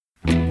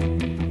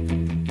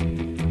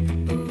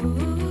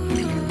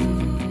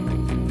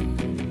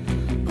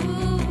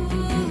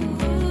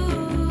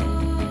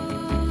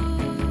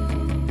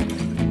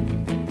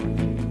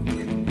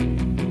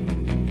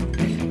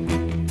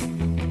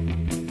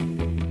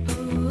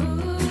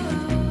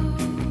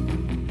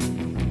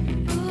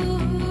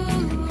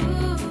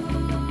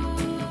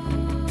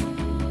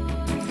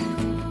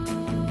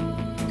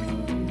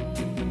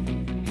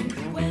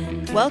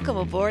Welcome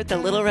aboard the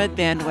Little Red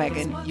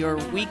Bandwagon, your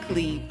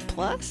weekly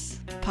plus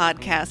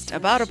podcast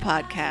about a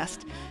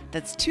podcast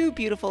that's too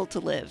beautiful to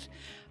live.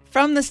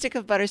 From the Stick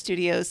of Butter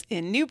Studios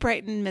in New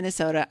Brighton,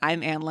 Minnesota,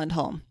 I'm Ann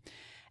Lundholm.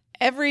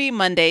 Every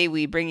Monday,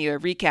 we bring you a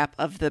recap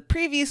of the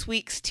previous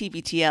week's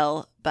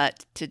TBTL,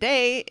 but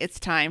today it's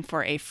time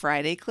for a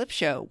Friday clip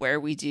show where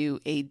we do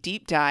a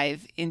deep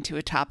dive into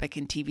a topic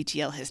in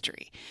TBTL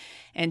history.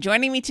 And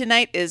joining me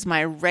tonight is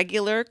my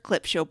regular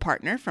clip show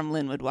partner from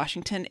Lynnwood,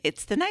 Washington.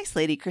 It's the nice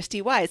lady,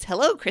 Christy Wise.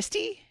 Hello,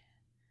 Christy.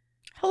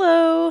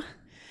 Hello.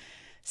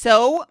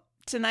 So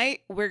tonight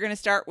we're going to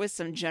start with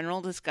some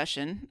general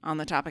discussion on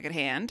the topic at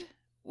hand.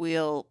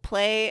 We'll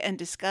play and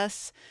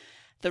discuss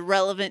the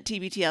relevant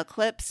TBTL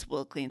clips.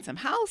 We'll clean some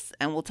house,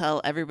 and we'll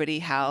tell everybody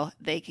how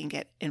they can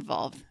get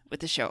involved with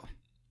the show.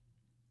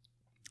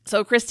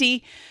 So,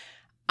 Christy,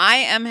 I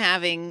am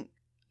having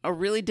a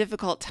really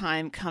difficult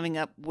time coming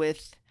up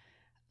with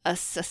a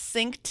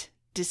succinct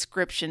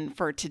description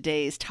for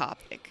today's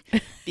topic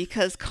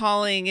because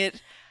calling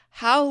it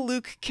how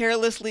Luke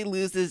carelessly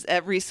loses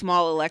every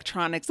small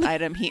electronics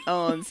item he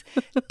owns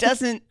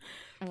doesn't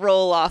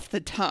roll off the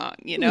tongue,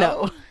 you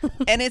know? No.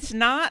 And it's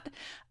not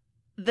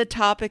the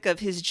topic of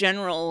his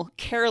general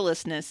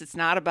carelessness. It's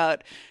not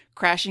about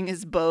crashing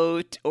his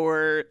boat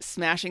or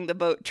smashing the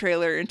boat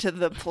trailer into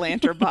the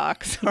planter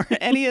box or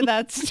any of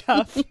that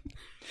stuff.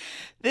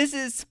 This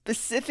is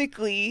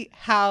specifically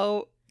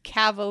how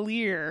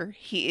cavalier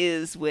he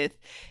is with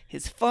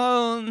his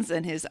phones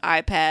and his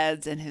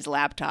iPads and his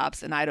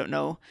laptops. And I don't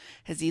know,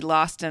 has he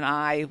lost an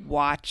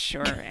iWatch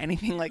or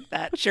anything like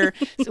that? Sure.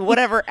 So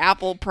whatever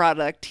Apple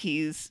product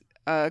he's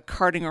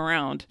carting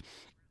around.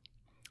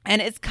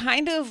 And it's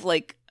kind of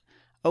like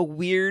a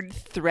weird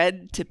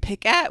thread to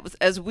pick at.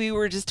 As we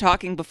were just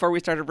talking before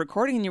we started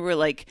recording, and you were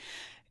like,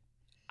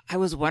 I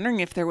was wondering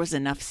if there was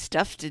enough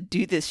stuff to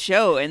do this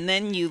show. And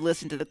then you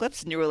listened to the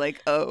clips and you were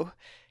like, oh,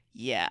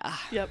 yeah.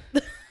 Yep.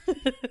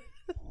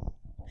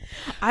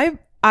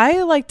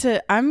 I like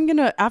to,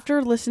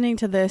 after listening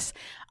to this,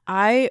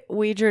 I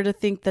wager to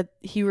think that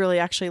he really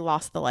actually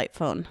lost the light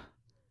phone.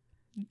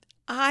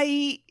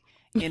 That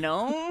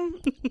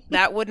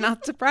would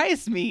not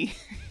surprise me.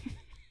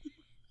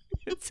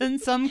 It's in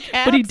some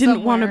cab But he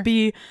didn't somewhere.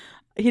 he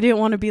didn't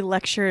want to be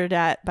lectured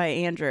at by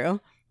Andrew.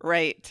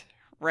 Right.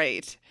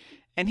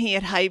 And he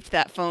had hyped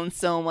that phone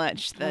so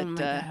much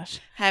that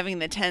having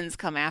the Tens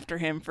come after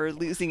him for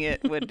losing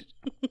it would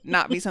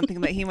not be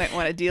something that he might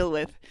want to deal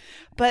with.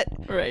 But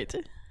right.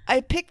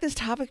 I picked this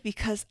topic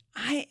because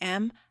I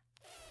am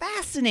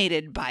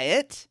fascinated by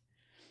it,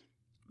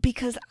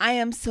 because I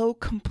am so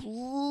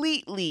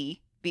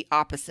completely the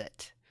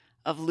opposite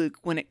of Luke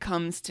when it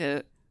comes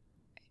to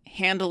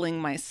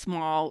handling my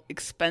small,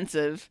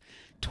 expensive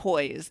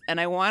toys. And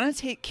I want to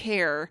take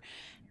care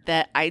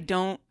that I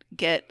don't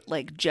get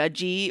like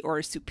judgy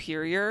or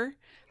superior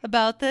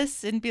about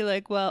this and be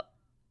like, well,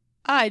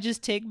 I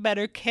just take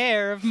better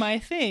care of my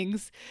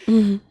things.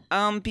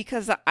 Mm-hmm.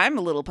 Because I'm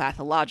a little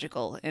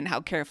pathological in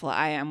how careful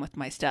I am with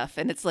my stuff.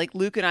 And it's like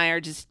Luke and I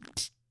are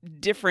just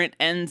different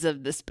ends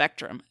of the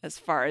spectrum as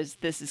far as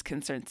this is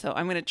concerned. So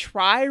I'm going to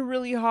try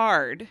really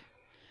hard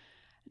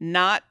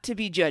not to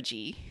be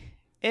judgy.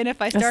 And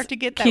if I start to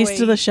get that keys way,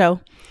 to the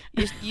show,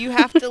 you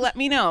have to let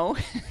me know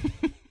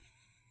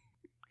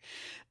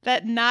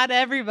that not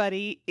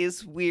everybody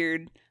is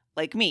weird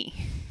like me.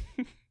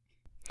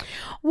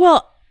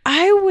 Well,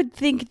 I would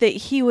think that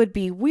he would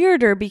be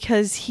weirder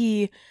because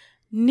he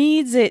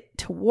needs it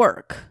to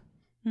work.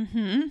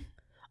 Mm-hmm.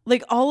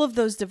 Like all of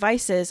those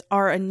devices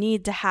are a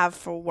need to have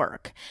for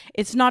work.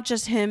 It's not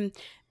just him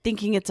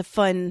thinking it's a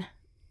fun,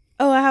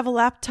 I have a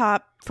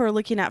laptop for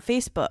looking at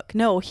Facebook.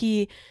 No,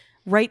 he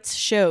writes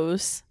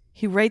shows.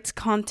 He writes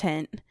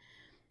content.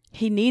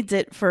 He needs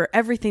it for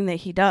everything that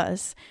he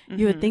does. Mm-hmm.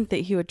 You would think that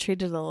he would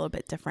treat it a little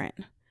bit different.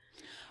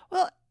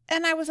 Well,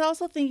 and I was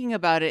also thinking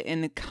about it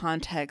in the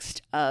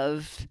context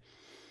of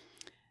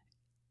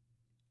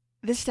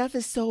this stuff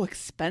is so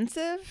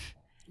expensive.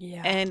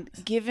 Yeah. And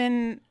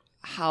given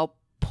how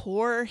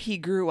poor he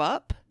grew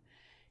up,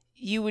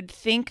 you would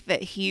think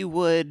that he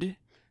would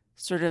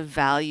sort of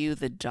value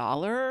the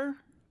dollar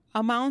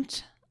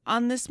amount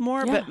on this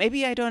more, Yeah. but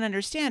maybe I don't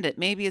understand it.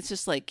 Maybe it's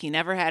just like he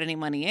never had any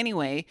money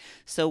anyway,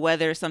 so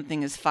whether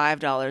something is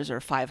 $5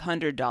 or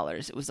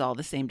 $500, it was all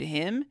the same to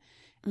him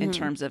in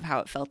terms of how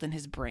it felt in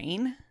his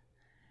brain.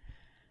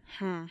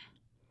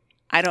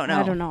 I don't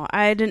know.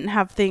 I didn't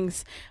have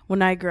things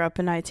when I grew up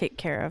and I take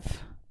care of.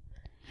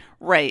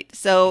 Right.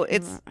 So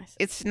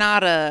it's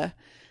not a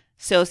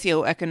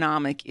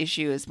socioeconomic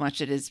issue as much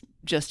as it is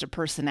just a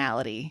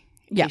personality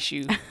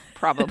issue,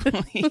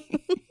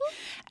 probably.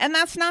 And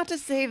that's not to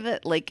say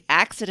that like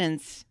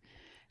accidents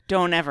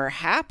don't ever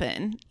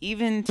happen,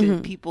 even to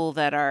people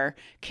that are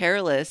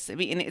careless. I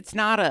mean, it's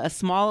not a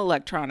small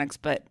electronics,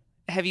 but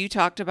have you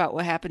talked about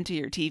what happened to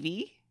your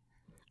TV?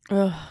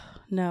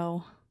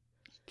 No.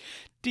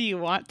 Do you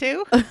want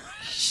to?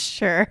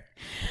 Sure.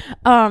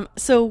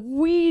 So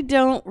we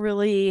don't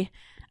really,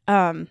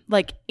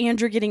 like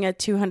Andrew getting a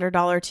 $200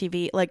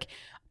 TV. Like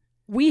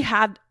we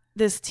had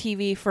this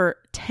TV for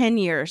 10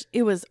 years.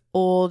 It was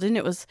old and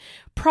it was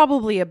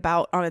probably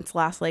about on its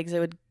last legs. It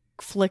would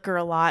flicker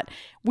a lot.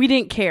 We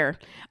didn't care.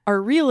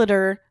 Our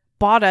realtor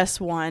bought us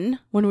one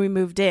when we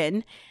moved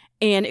in,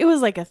 and it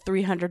was like a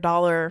 $300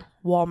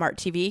 Walmart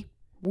TV.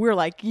 We're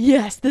like,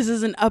 yes, this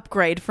is an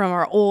upgrade from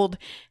our old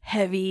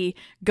heavy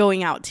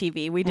going out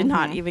TV. We did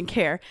not even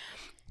care.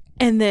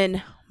 And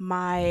then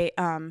my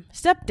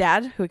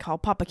stepdad, who we call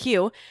Papa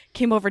Q,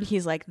 came over and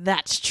he's like,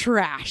 that's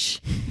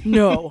trash.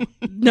 No,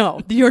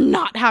 you're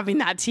not having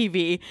that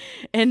TV.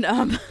 And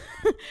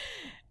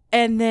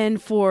and then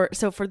for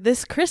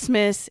this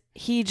Christmas,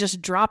 he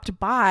just dropped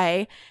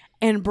by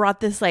and brought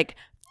this like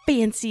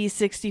fancy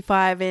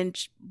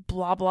 65-inch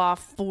blah blah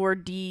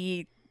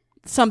 4D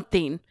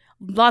something.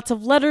 Lots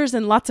of letters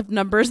and lots of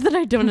numbers that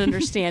I don't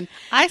understand.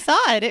 I saw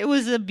it. It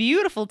was a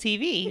beautiful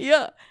TV.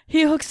 Yeah.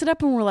 He hooks it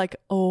up and we're like,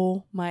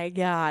 oh my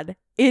God,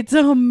 it's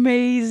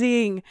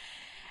amazing.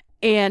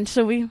 And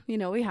so we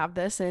have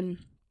this. And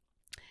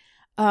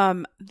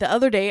the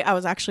other day I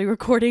was actually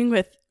recording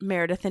with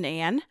Meredith and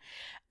Anne.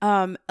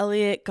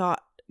 Elliot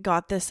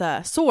got this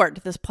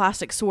sword, this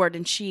plastic sword,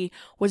 and she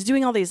was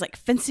doing all these like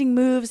fencing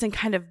moves and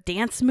kind of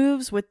dance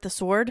moves with the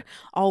sword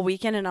all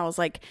weekend. And I was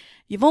like,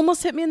 you've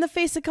almost hit me in the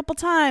face a couple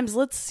times.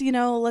 Let's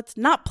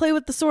not play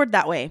with the sword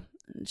that way.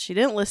 And she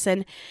didn't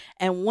listen.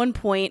 And one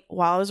point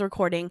while I was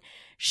recording,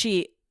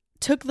 she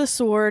took the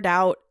sword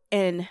out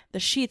and the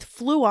sheath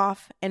flew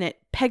off and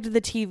it pegged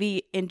the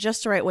TV in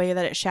just the right way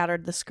that it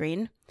shattered the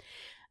screen.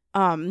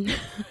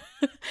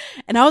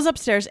 And I was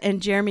upstairs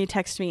and Jeremy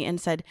texted me and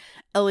said,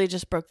 Ellie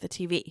just broke the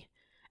TV.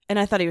 And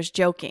I thought he was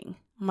joking.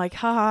 I'm like,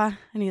 haha.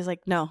 And he's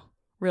like, no,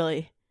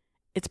 really,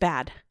 it's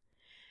bad.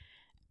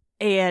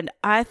 And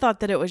I thought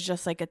that it was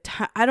just like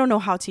I don't know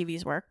how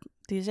TVs work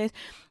these days.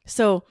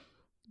 So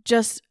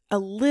just a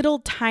little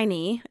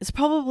tiny, it was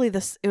probably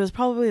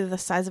the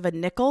size of a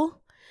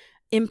nickel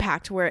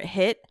impact where it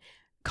hit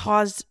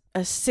caused a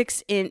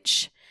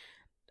 6-inch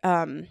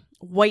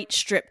white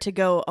strip to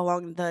go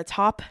along the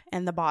top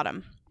and the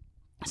bottom.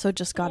 So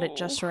just got it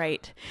just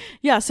right.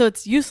 Yeah, so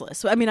it's useless.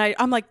 So, I mean,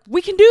 I'm like,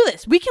 we can do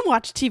this. We can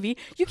watch TV.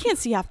 You can't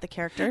see half the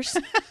characters.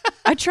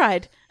 I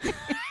tried.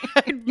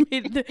 I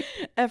made the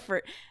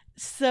effort.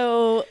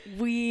 So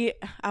I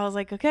was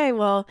like, okay,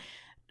 well,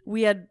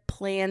 we had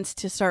plans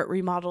to start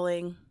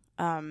remodeling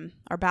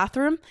our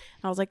bathroom.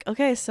 And I was like,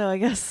 okay, so I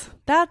guess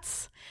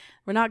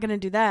we're not going to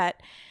do that.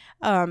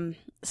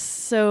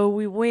 So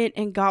we went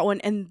and got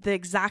one, and the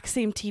exact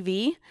same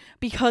TV,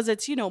 because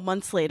it's,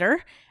 months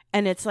later.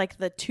 And it's like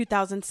the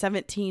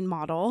 2017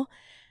 model.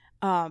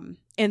 And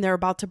they're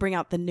about to bring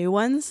out the new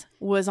ones,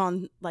 was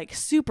on like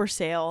super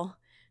sale.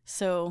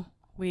 So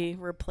we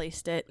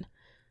replaced it.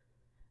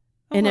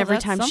 Oh, and every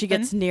time she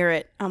gets near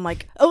it, I'm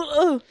like,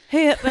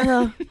 hey.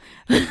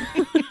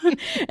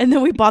 And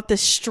then we bought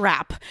this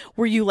strap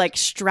where you like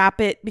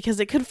strap it because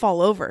it could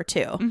fall over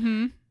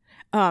too.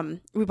 Mm-hmm.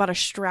 We bought a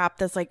strap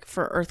that's like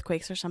for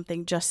earthquakes or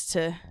something just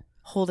to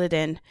hold it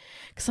in,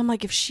 because I'm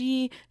like, if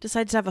she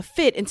decides to have a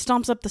fit and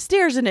stomps up the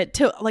stairs in it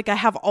too, like I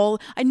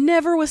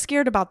never was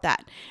scared about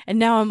that, and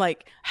now I'm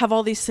like have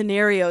all these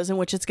scenarios in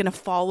which it's gonna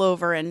fall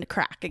over and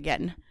crack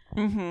again.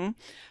 Mm-hmm.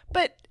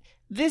 But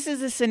this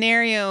is a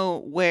scenario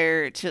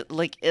where, to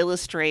like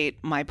illustrate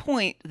my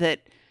point,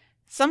 that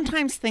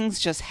sometimes things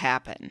just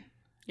happen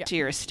to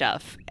your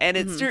stuff, and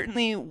it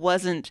certainly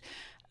wasn't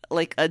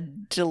like a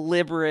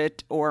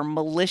deliberate or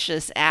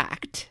malicious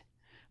act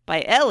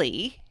by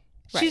Ellie.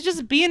 Right. She's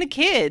just being a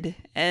kid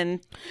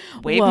and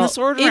waving the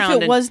sword around.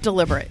 If it was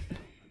deliberate.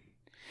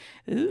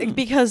 Ooh.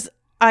 Because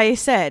I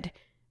said,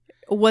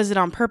 was it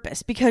on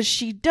purpose? Because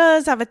she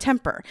does have a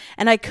temper.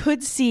 And I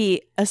could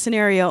see a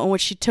scenario in which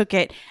she took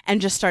it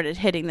and just started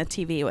hitting the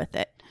TV with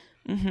it.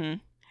 Mm-hmm.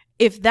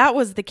 If that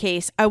was the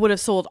case, I would have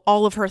sold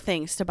all of her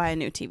things to buy a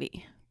new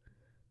TV.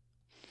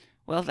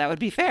 Well, that would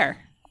be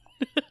fair.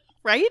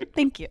 Right?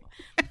 Thank you.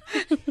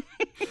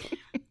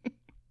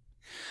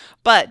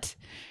 But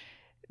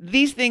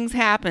these things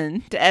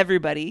happen to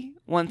everybody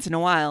once in a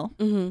while.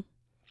 Mm-hmm.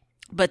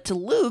 But to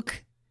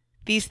Luke,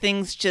 these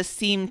things just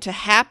seem to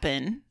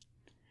happen,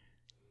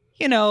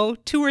 2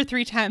 or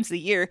 3 times a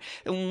year.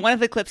 And one of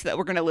the clips that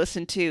we're going to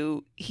listen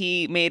to,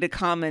 he made a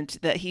comment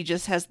that he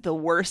just has the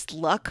worst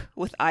luck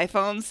with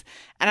iPhones.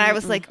 And I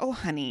was like, oh,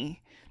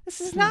 honey, this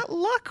is not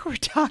luck we're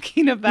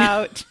talking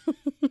about.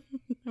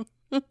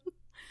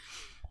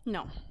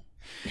 No.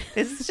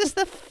 This is just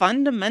the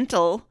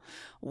fundamental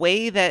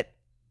way that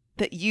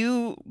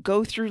you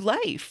go through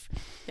life.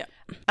 Yeah.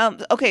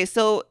 Okay,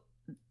 so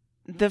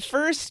the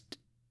first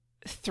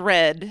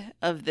thread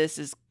of this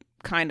is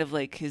kind of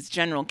like his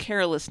general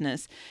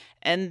carelessness.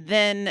 And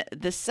then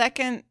the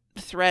second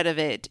thread of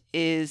it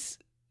is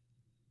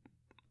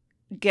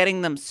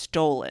getting them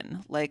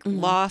stolen, like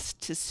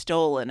lost to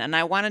stolen. And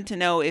I wanted to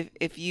know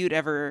if you'd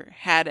ever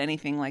had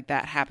anything like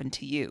that happen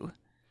to you.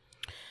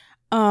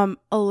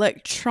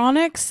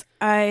 Electronics,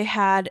 I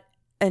had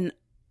an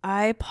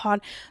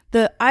iPod.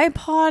 The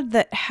iPod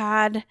that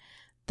had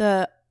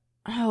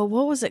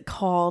what was it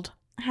called?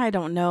 I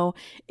don't know.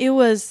 It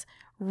was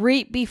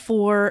right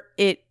before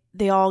it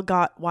they all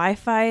got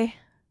Wi-Fi.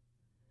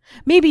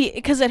 Maybe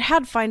because it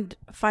had find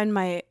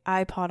my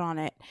iPod on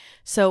it.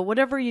 So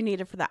whatever you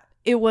needed for that.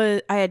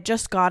 I had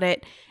just got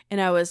it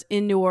and I was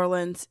in New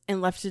Orleans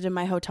and left it in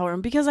my hotel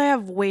room because I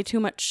have way too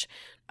much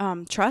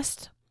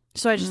trust.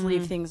 So I just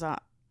leave things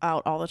out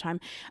all the time.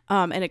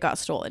 And it got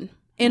stolen.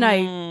 And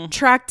I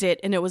tracked it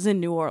and it was in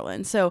New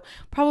Orleans. So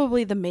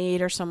probably the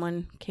maid or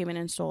someone came in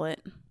and stole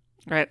it.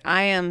 Right.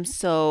 I am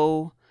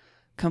so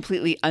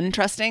completely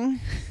untrusting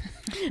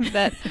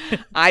that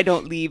I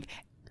don't leave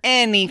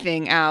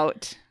anything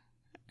out.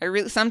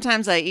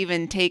 Sometimes I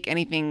even take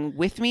anything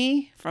with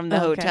me from the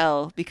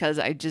hotel because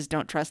I just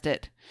don't trust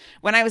it.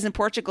 When I was in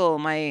Portugal,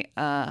 my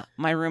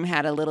room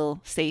had a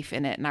little safe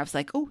in it, and I was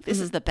like, "Oh, this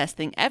is the best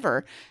thing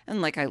ever!"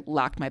 And like I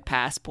locked my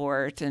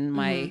passport and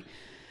my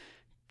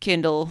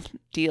Kindle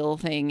deal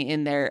thing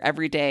in there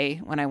every day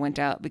when I went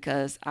out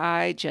because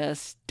I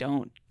just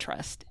don't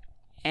trust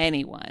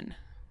anyone.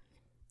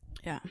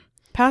 Yeah,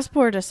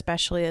 passport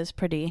especially is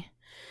pretty.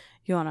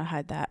 You want to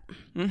hide that.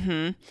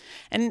 Mm-hmm.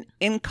 And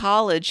in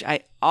college,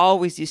 I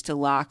always used to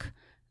lock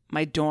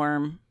my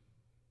dorm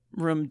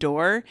room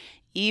door,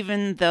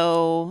 even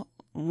though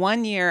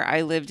one year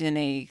I lived in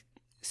a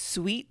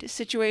suite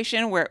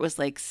situation where it was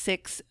like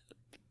 6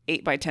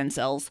 8x10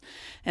 cells.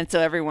 And so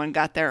everyone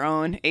got their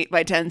own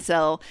 8x10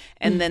 cell.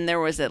 And then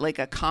there was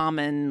a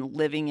common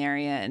living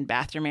area and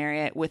bathroom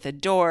area with a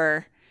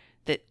door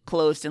that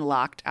closed and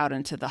locked out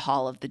into the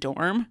hall of the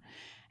dorm.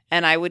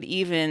 And I would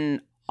even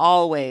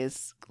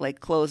always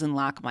close and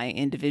lock my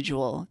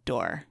individual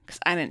door because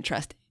I didn't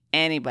trust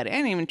anybody. I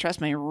didn't even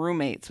trust my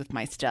roommates with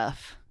my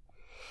stuff.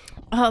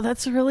 Oh,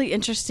 that's really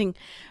interesting.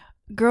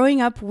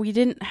 Growing up, we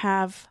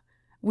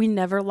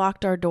never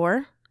locked our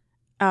door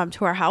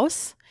to our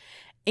house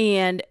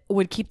and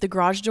would keep the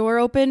garage door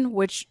open,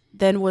 which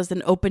then was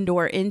an open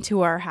door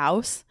into our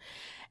house.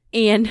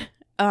 And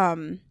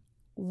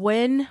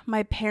when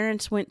my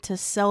parents went to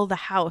sell the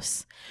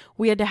house,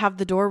 we had to have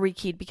the door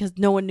rekeyed because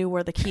no one knew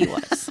where the key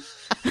was.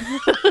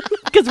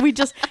 Because we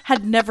just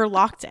had never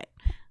locked it.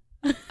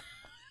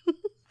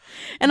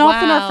 And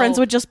often our friends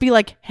would just be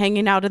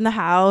hanging out in the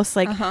house,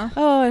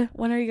 oh,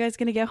 when are you guys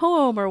going to get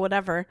home or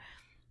whatever.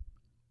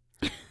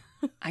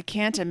 I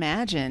can't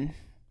imagine.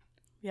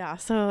 Yeah,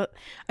 so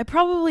I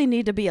probably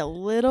need to be a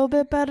little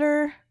bit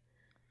better.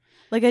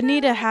 I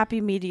need a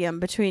happy medium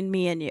between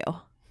me and you.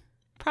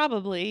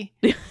 Probably.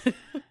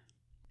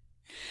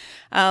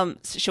 So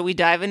shall we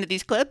dive into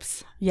these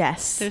clips?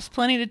 Yes. There's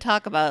plenty to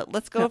talk about.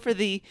 Let's go for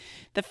the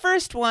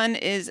first one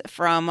is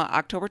from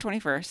October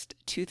 21st,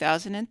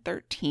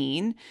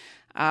 2013.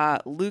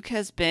 Luke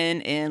has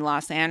been in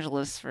Los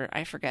Angeles for,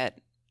 I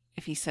forget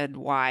if he said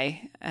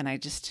why, and I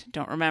just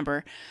don't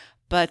remember.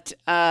 But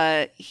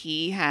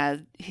he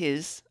had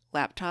his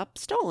laptop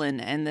stolen,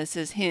 and this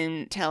is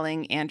him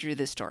telling Andrew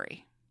this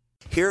story.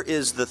 Here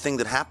is the thing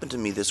that happened to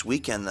me this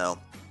weekend, though.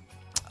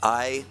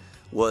 I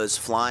was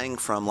flying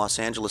from Los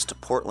Angeles to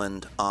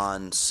Portland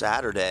on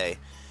Saturday,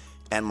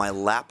 and my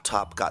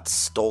laptop got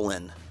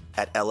stolen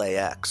at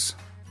LAX.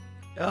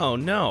 Oh,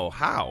 no.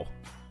 How?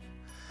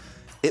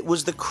 It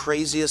was the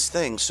craziest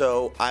thing.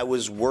 So I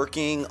was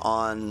working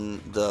on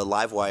the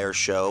Livewire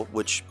show,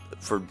 which,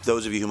 for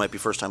those of you who might be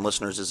first-time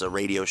listeners, is a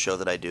radio show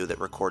that I do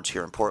that records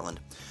here in Portland.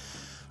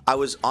 I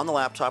was on the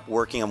laptop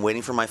working. I'm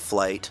waiting for my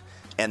flight,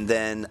 and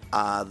then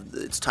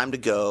it's time to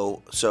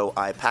go. So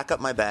I pack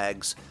up my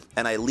bags,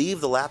 and I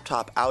leave the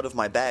laptop out of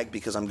my bag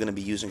because I'm going to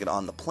be using it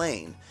on the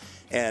plane.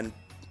 And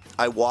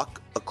I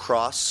walk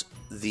across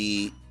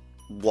the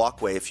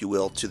walkway, if you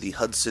will, to the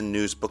Hudson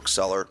News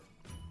bookseller,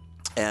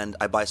 and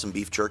I buy some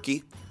beef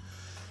jerky,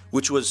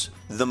 which was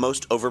the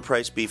most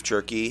overpriced beef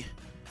jerky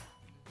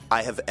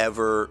I have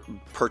ever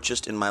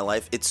purchased in my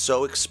life. It's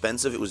so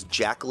expensive. It was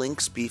Jack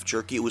Link's beef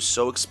jerky. It was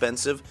so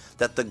expensive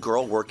that the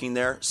girl working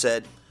there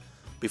said,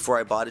 before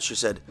I bought it, she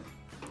said,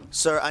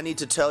 "Sir, I need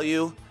to tell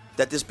you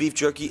that this beef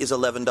jerky is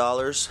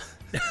 $11.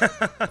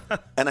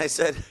 And I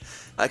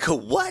go,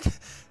 "What?"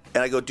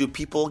 And I go, "Do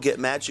people get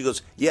mad?" She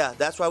goes, "Yeah,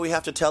 that's why we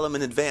have to tell them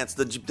in advance.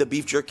 The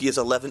beef jerky is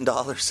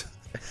 $11.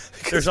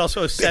 There's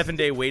also a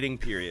 7-day waiting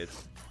period.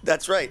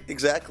 That's right,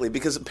 exactly.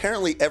 Because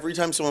apparently every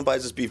time someone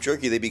buys this beef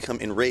jerky, they become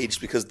enraged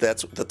because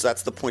that's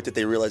the point that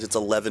they realize it's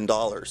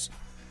 $11.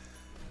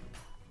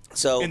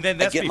 So, and then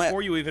that's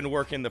before you even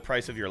work in the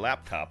price of your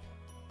laptop.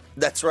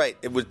 That's right.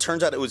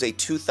 Turns out it was a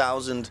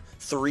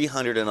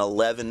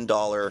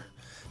 $2,311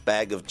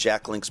 bag of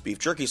Jack Link's beef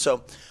jerky.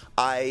 So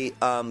I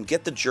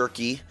get the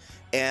jerky,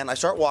 and I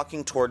start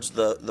walking towards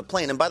the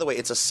plane. And by the way,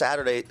 it's a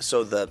Saturday,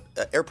 so the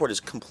airport is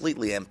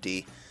completely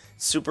empty.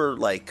 Super,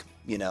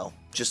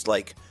 just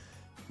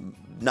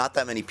not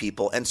that many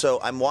people. And so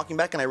I'm walking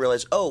back, and I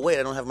realize, oh, wait,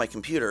 I don't have my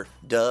computer.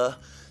 Duh.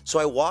 So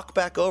I walk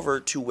back over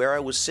to where I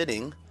was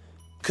sitting.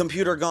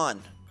 Computer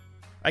gone.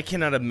 I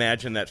cannot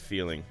imagine that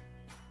feeling.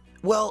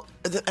 Well,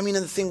 and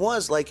the thing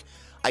was,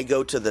 I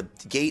go to the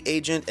gate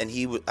agent, and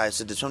I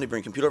said, "Did somebody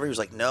bring a computer over?" He was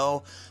like,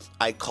 "No."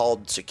 I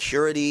called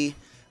security.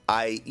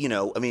 I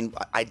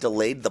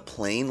delayed the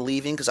plane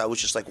leaving because I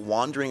was just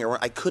wandering around.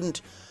 I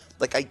couldn't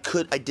like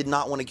I did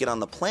not want to get on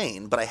the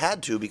plane, but I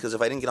had to because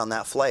if I didn't get on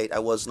that flight, I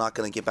was not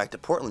going to get back to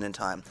Portland in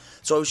time.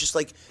 So I was just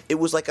like, it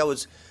was like I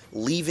was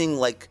leaving,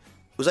 like,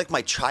 it was like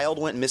my child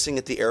went missing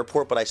at the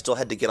airport, but I still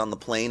had to get on the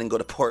plane and go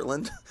to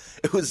Portland.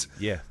 It was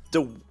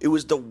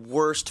the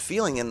worst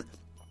feeling. And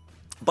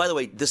by the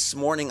way, this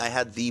morning I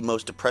had the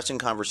most depressing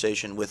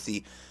conversation with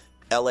the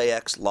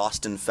LAX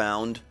Lost and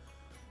Found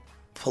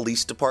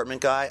police department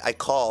guy. I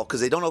call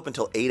because they don't open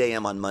until 8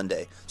 a.m. on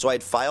Monday. So I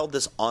had filed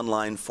this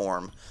online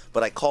form,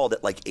 but I called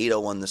at like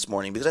 8:01 this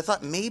morning because I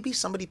thought maybe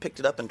somebody picked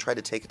it up and tried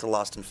to take it to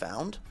Lost and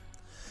Found.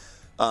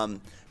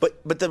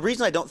 But the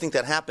reason I don't think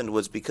that happened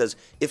was because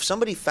if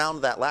somebody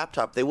found that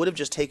laptop, they would have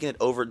just taken it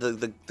over.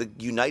 The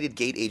United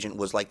Gate agent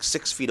was like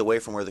 6 feet away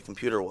from where the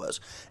computer was.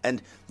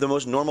 And the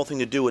most normal thing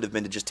to do would have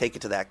been to just take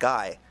it to that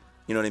guy.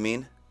 You know what I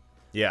mean?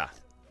 Yeah.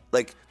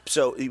 Like,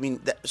 so, I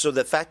mean, so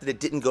the fact that it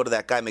didn't go to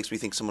that guy makes me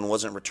think someone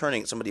wasn't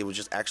returning it. Somebody was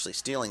just actually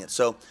stealing it.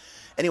 So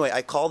anyway,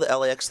 I called the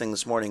LAX thing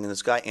this morning and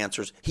this guy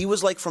answers. He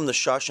was like from the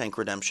Shawshank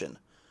Redemption.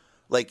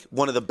 Like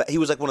he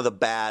was like one of the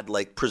bad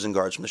like prison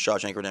guards from the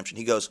Shawshank Redemption.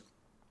 He goes,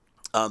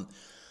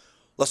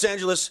 Los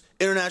Angeles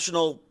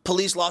International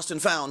Police Lost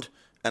and Found.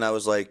 And I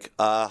was like,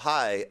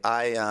 hi,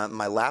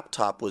 my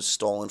laptop was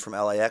stolen from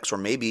LAX, or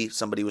maybe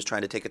somebody was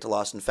trying to take it to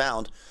Lost and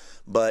Found,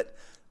 but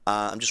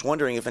I'm just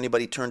wondering if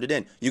anybody turned it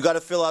in. You got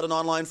to fill out an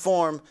online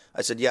form.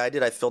 I said, yeah, I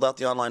did. I filled out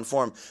the online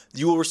form.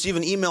 You will receive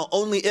an email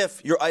only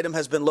if your item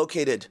has been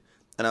located.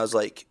 And I was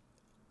like,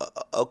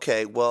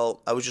 okay,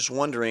 well, I was just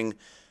wondering,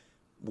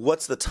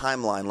 what's the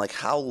timeline? Like,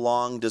 how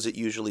long does it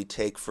usually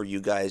take for you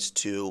guys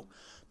to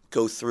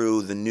go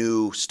through the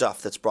new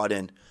stuff that's brought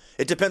in?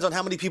 It depends on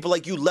how many people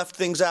like you left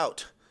things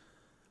out.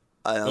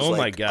 And I was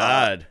my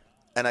God.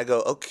 And I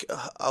go,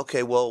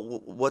 okay,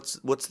 well, what's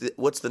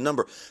the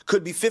number?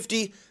 Could be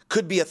 50,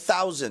 could be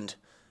 1,000.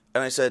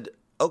 And I said,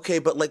 okay,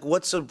 but like,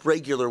 what's a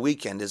regular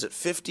weekend? Is it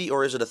 50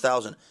 or is it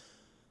 1,000?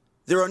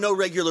 There are no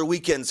regular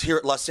weekends here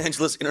at Los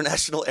Angeles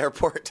International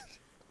Airport.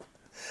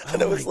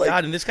 And oh my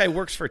God! And this guy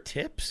works for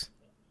tips?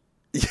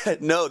 Yeah,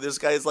 no, this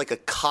guy is like a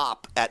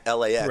cop at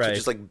LAX, right. Which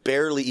is like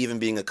barely even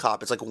being a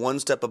cop. It's like one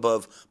step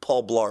above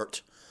Paul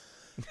Blart.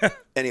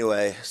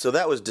 Anyway, so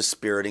that was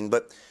dispiriting,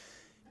 but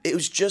it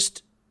was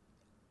just,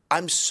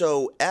 I'm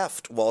so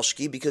effed,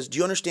 Walshki, because do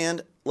you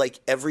understand, like,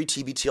 every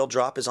TBTL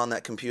drop is on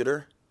that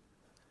computer?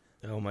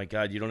 Oh my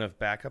God, you don't have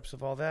backups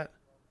of all that?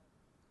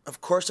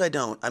 Of course I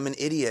don't. I'm an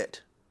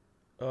idiot.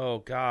 Oh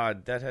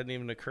God, that hadn't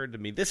even occurred to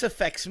me. This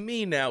affects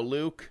me now,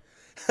 Luke.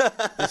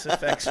 This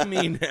affects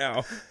me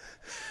now.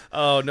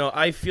 Oh no,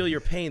 I feel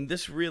your pain.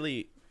 This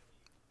really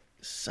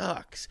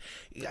sucks.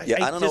 I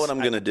don't know what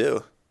I'm going to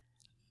do.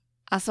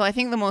 So I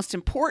think the most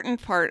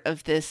important part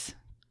of this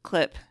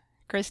clip,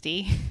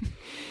 Christy,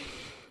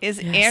 is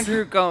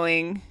Andrew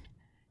going,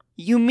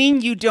 you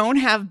mean you don't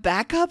have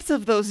backups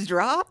of those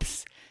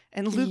drops?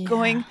 And Luke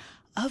going,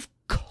 of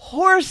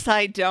course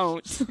I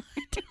don't.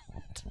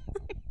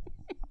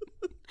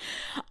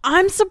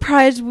 I'm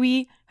surprised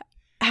we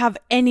have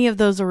any of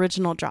those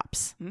original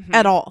drops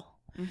at all.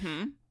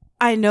 Mm-hmm.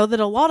 I know that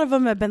a lot of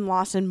them have been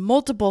lost in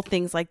multiple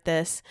things like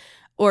this,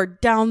 or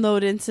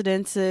download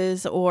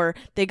incidences, or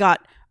they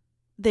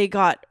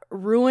got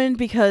ruined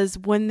because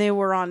when they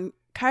were on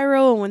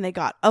Cairo and when they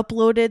got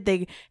uploaded,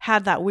 they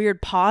had that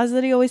weird pause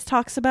that he always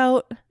talks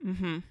about.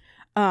 Mm-hmm.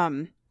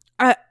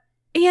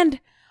 And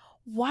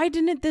why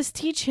didn't this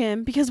teach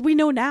him? Because we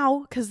know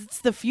now, because it's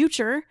the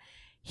future,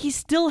 he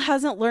still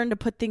hasn't learned to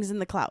put things in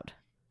the cloud.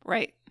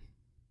 Right.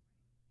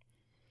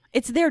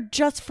 It's there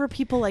just for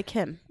people like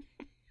him.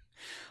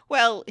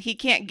 Well, he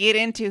can't get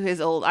into his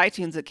old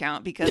iTunes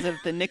account because of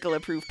the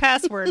nickel-approved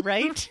password,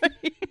 right?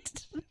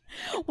 Right.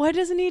 Why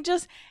doesn't he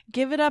just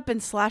give it up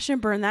and slash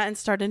and burn that and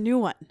start a new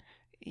one?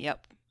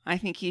 Yep, I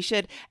think he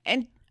should.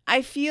 And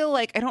I feel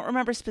like, I don't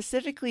remember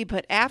specifically,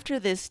 but after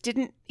this,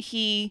 didn't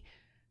he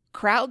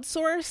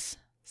crowdsource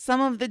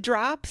some of the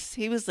drops?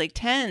 He was like,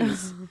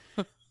 tens.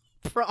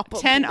 Probably.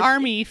 10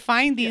 army,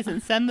 find these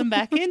and send them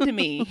back into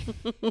me.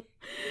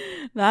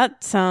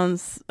 That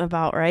sounds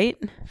about right.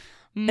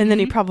 Mm-hmm. And then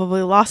he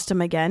probably lost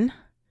him again.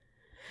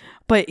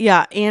 But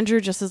yeah,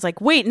 Andrew just is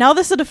like, wait, now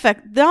this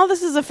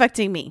is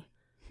affecting me.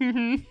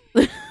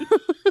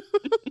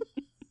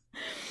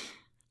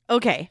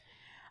 Okay.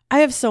 I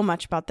have so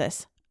much about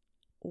this.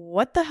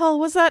 What the hell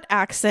was that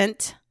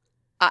accent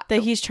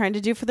that he's trying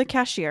to do for the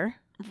cashier?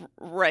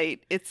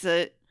 Right. It's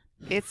a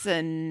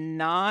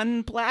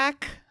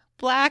non-black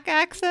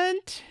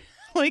accent.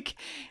 Like,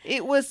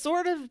 it was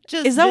sort of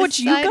just. Is that what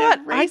you got?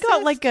 I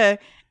got like an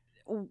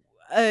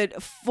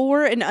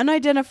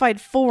unidentified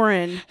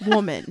foreign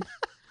woman.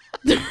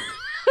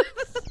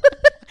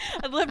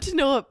 I'd love to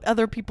know what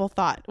other people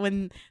thought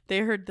when they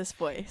heard this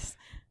voice.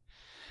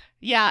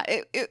 Yeah,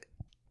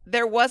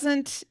 there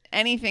wasn't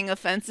anything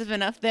offensive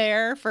enough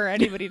there for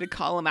anybody to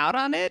call him out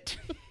on it,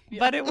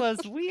 but it was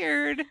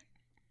weird.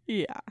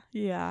 Yeah.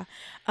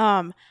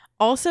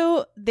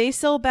 Also, they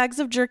sell bags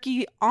of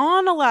jerky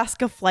on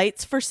Alaska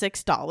flights for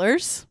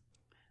 $6.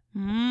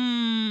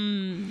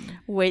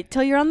 Wait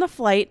till you're on the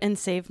flight and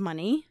save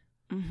money.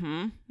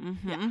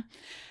 Yeah.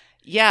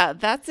 Yeah,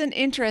 that's an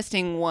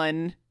interesting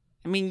one.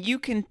 I mean, you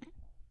can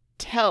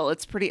tell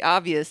it's pretty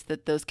obvious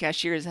that those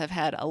cashiers have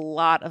had a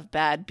lot of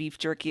bad beef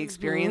jerky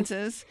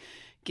experiences.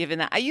 Given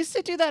that I used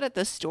to do that at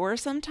the store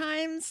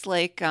sometimes,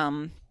 like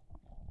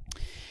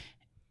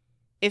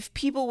if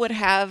people would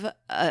have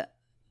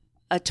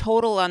a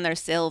total on their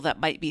sale that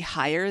might be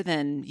higher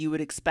than you would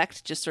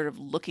expect, just sort of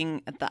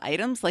looking at the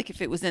items, like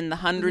if it was in the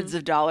hundreds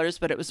of dollars,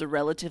 but it was a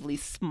relatively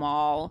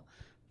small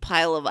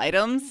pile of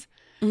items,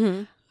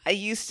 I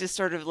used to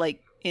sort of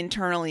like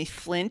internally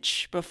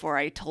flinch before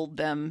I told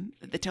them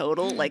the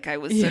total. Like I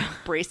was sort of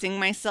bracing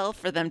myself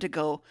for them to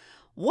go,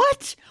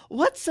 "What?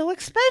 What's so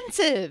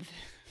expensive?"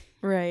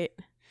 Right.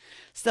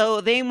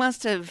 So they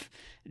must have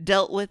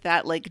dealt with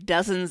that like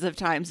dozens of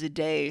times a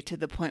day to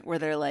the point where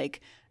they're like,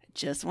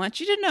 "Just want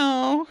you to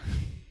know,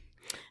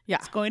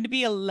 it's going to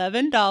be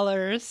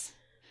 $11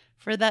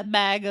 for that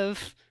bag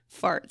of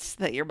farts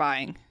that you're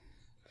buying."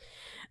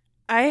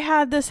 I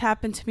had this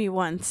happen to me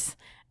once,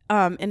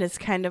 and it's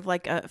kind of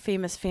like a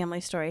famous family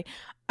story.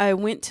 I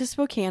went to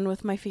Spokane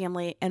with my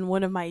family, and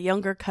one of my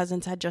younger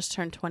cousins had just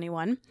turned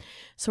 21.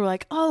 So we're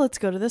like, oh, let's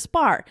go to this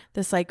bar.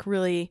 This like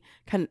really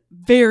kind of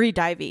very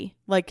divey,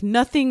 like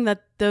nothing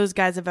that those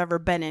guys have ever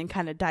been in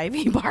kind of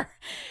divey bar.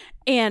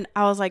 And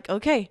I was like,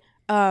 okay,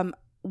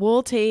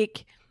 we'll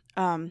take,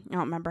 I don't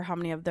remember how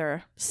many of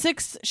their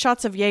 6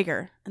 shots of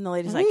Jaeger. And the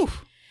lady's like,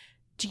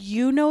 do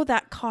you know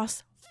that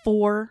costs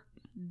 $4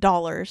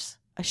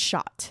 a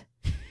shot?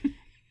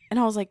 And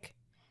I was like,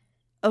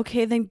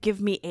 okay, then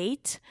give me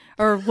 8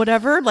 or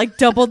whatever, like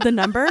doubled the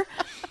number.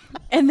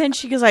 And then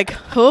she goes like,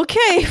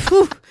 okay,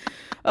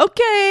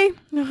 okay,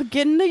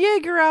 getting the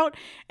Jaeger out.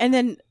 And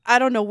then I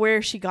don't know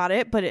where she got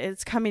it, but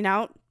it's coming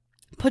out,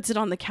 puts it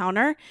on the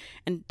counter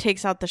and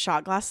takes out the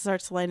shot glass,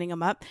 starts lighting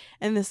them up.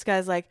 And this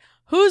guy's like,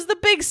 who's the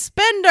big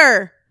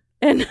spender?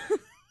 And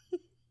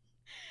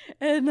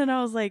and then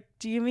I was like,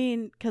 do you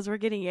mean because we're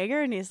getting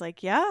Jaeger? And he's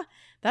like, yeah,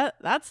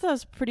 that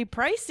stuff's pretty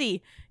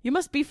pricey. You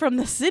must be from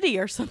the city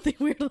or something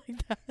weird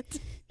like that.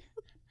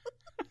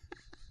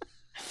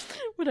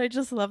 But I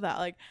just love that.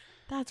 Like,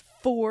 that's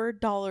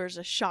 $4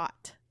 a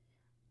shot.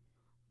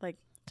 Like,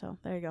 so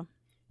there you go.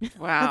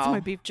 Wow. That's my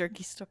beef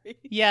jerky story.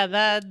 Yeah,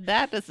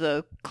 that is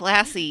a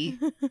classy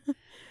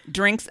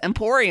drinks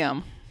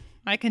emporium.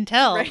 I can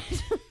tell. Right.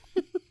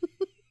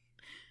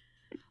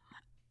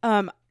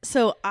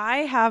 So I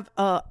have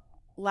a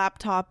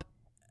laptop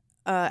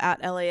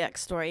at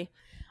LAX story.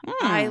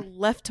 I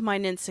left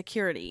mine in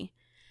security.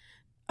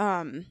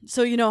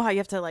 So you know how you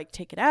have to like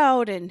take it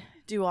out and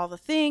do all the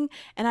thing.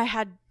 And I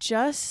had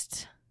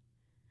just,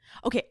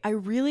 okay, I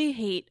really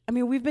hate, I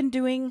mean, we've been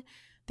doing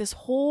this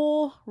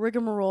whole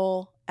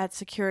rigmarole at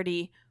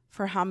security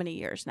for how many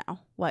years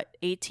now? What,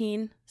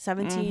 18,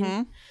 17?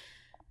 Mm-hmm.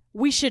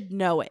 We should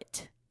know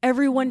it.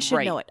 Everyone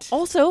should know it.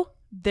 Also,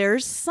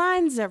 there's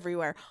signs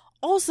everywhere.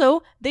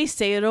 Also, they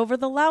say it over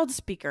the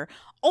loudspeaker.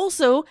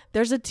 Also,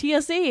 there's a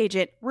TSA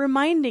agent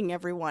reminding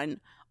everyone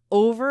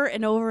over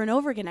and over and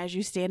over again as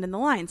you stand in the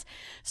lines.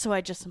 So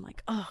I just am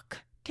like, oh,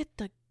 get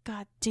the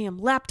goddamn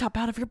laptop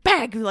out of your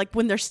bag. Like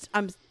when they're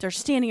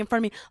standing in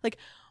front of me. Like,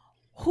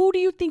 who do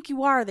you think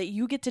you are that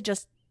you get to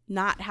just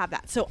not have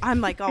that? So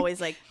I'm like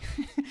always like,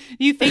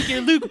 you think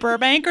you're Luke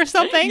Burbank or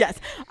something? Yes,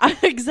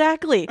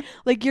 exactly.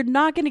 Like you're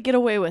not going to get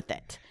away with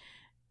it.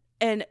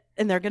 And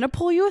they're going to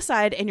pull you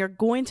aside and you're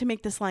going to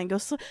make this line go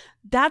slow.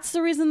 That's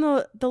the reason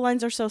the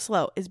lines are so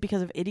slow, is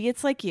because of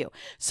idiots like you.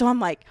 So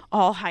I'm like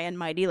all high and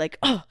mighty, like,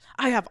 oh,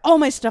 I have all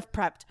my stuff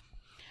prepped.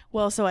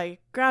 Well, so I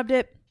grabbed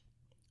it.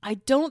 I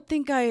don't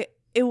think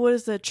it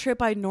was a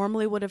trip I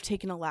normally would have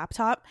taken a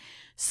laptop.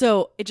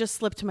 So it just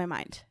slipped my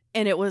mind.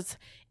 And it was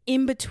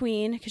in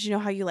between, because you know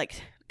how you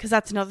like, because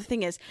that's another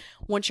thing is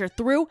once you're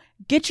through,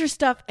 get your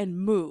stuff and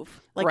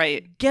move.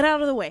 Like, get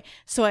out of the way.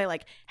 So I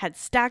like had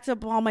stacked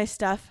up all my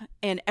stuff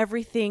and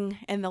everything,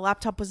 and the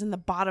laptop was in the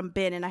bottom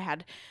bin, and I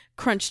had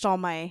crunched all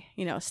my,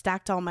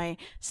 stacked all my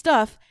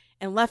stuff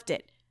and left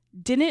it.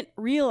 Didn't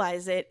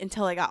realize it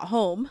until I got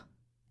home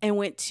and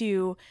went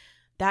to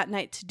that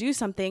night to do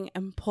something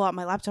and pull out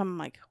my laptop. I'm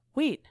like,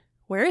 wait,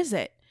 where is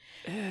it?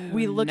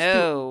 We looked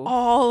through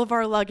all of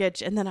our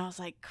luggage, and then I was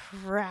like,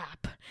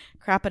 crap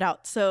it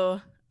out.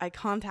 So I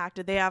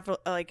contacted, they have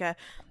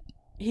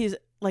he's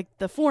like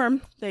the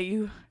form that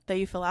you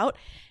fill out.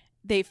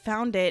 They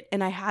found it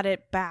and I had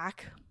it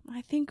back,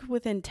 I think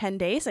within 10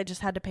 days. I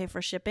just had to pay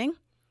for shipping.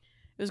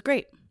 It was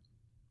great.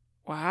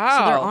 Wow.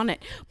 So they're on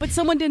it. But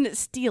someone didn't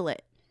steal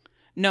it.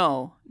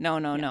 No.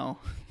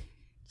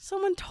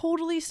 Someone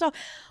totally stole.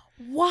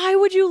 Why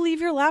would you leave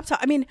your laptop?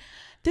 I mean,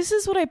 this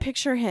is what I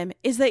picture him,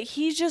 is that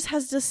he just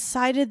has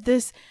decided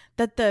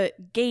that the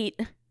gate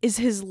is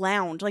his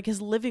lounge, like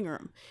his living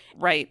room.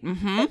 Right.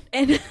 Mm-hmm.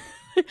 And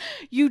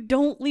you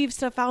don't leave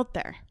stuff out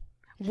there.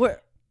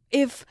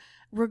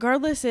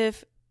 Regardless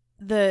if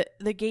the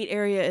gate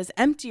area is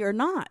empty or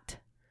not.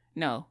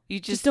 No, you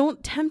just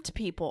don't tempt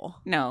people.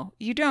 No,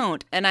 you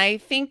don't. And I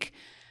think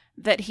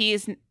that he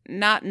is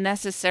not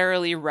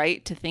necessarily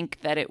right to think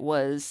that it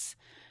was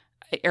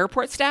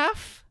airport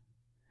staff,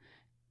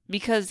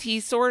 because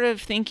he's sort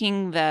of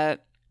thinking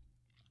that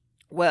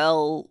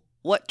well,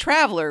 what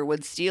traveler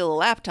would steal a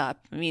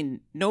laptop? I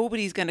mean,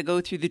 nobody's going to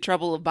go through the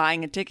trouble of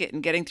buying a ticket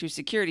and getting through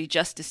security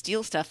just to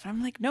steal stuff.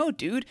 I'm like, no,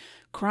 dude,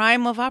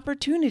 crime of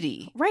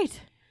opportunity.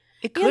 Right.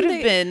 It could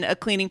have been a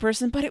cleaning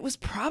person, but it was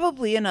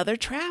probably another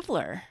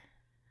traveler.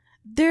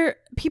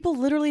 People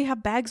literally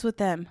have bags with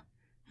them.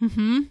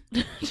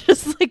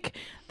 Just like,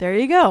 there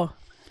you go.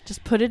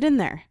 Just put it in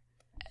there.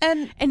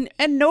 And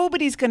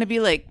nobody's going to be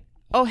like,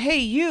 oh, hey,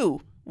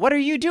 you, what are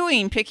you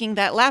doing picking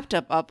that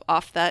laptop up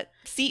off that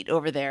seat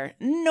over there?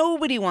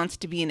 Nobody wants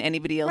to be in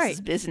anybody else's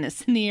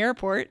business in the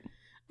airport.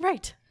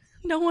 Right.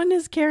 No one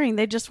is caring.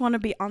 They just want to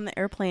be on the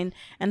airplane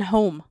and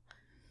home.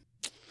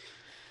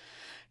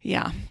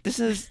 Yeah, this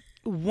is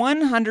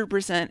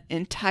 100%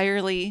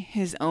 entirely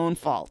his own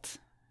fault.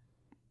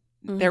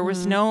 There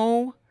was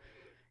no,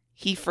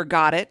 he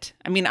forgot it.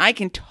 I mean, I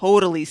can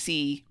totally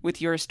see with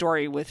your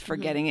story with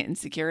forgetting it in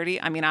security.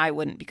 I mean, I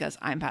wouldn't because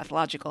I'm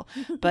pathological,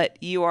 but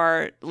you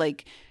are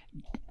like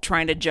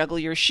trying to juggle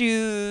your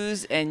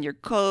shoes and your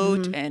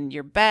coat and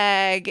your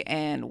bag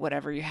and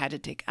whatever you had to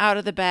take out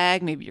of the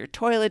bag, maybe your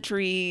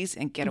toiletries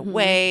and get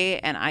away.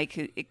 And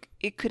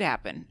it could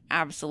happen.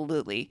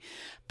 Absolutely.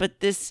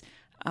 But this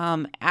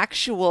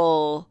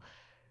actual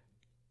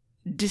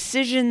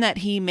decision that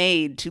he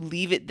made to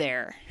leave it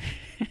there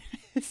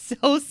is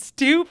so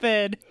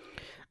stupid.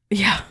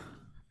 Yeah.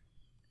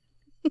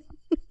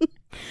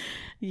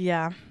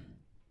 Yeah.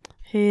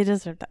 He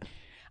deserved that.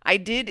 I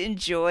did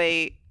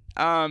enjoy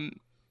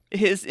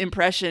his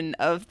impression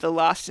of the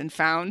lost and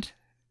found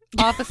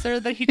officer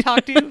that he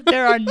talked to.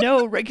 There are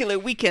no regular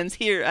weekends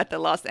here at the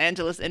Los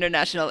Angeles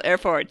International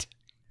Airport.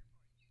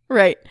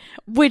 Right.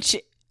 Which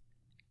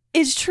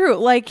is true.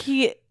 Like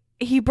he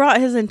brought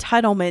his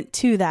entitlement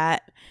to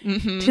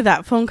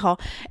that phone call.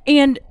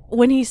 And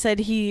when he said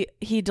he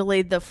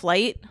delayed the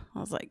flight, I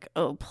was like,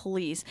 oh,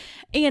 please.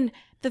 And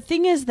the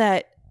thing is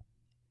that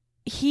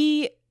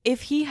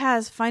if he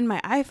has Find My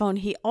iPhone,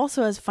 he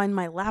also has Find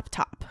My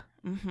laptop.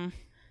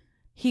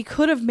 He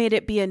could have made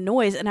it be a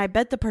noise, and I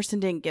bet the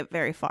person didn't get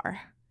very far.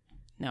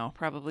 No,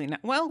 probably not.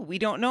 Well, we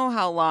don't know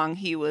how long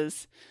he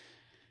was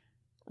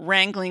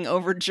wrangling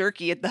over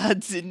jerky at the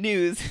Hudson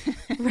News.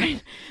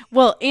 Right.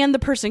 Well, and the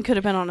person could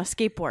have been on a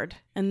skateboard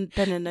and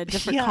been in a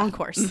different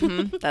concourse.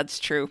 That's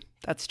true.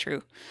 That's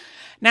true.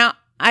 Now,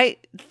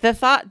 the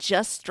thought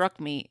just struck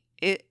me.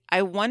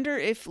 I wonder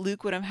if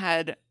Luke would have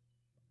had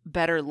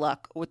better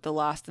luck with the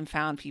lost and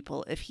found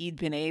people if he'd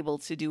been able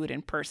to do it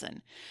in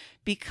person.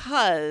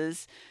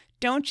 Because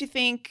don't you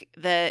think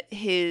that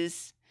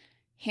his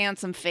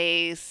handsome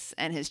face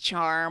and his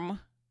charm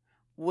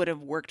would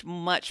have worked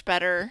much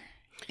better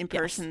in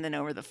person than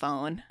over the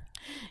phone?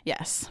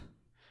 Yes.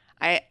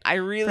 I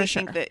really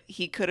think that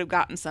he could have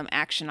gotten some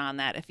action on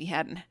that if he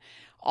hadn't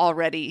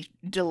already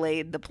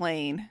delayed the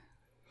plane.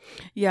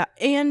 Yeah,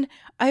 and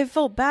I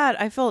felt bad.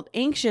 I felt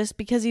anxious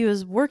because he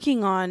was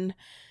working on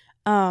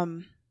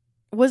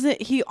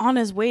wasn't he on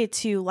his way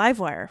to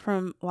Livewire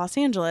from Los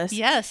Angeles?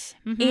 Yes.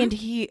 And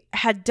he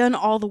had done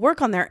all the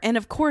work on there, and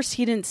of course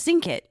he didn't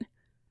sync it.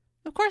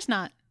 Of course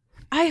not.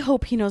 I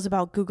hope he knows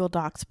about Google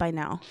Docs by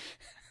now.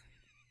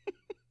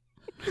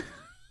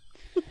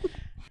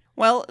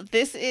 Well,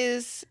 this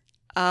is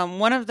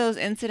one of those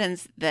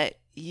incidents that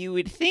you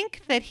would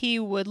think that he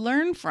would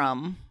learn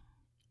from,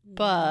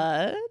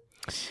 but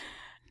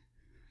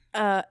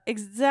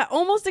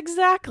almost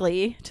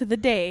exactly to the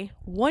day,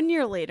 1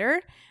 year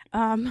later,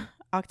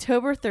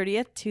 October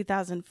 30th,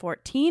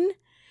 2014,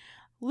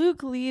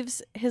 Luke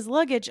leaves his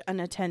luggage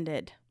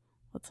unattended.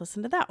 Let's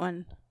listen to that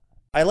one.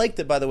 I like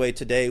that, by the way,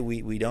 today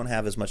we don't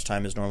have as much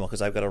time as normal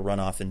because I've got to run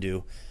off and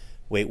do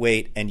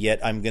wait, and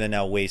yet I'm going to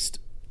now waste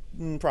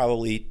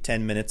probably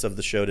 10 minutes of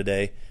the show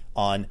today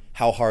on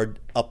how hard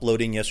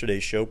uploading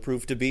yesterday's show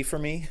proved to be for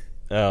me.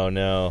 Oh,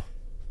 no.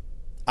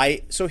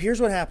 So here's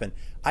what happened.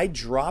 I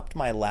dropped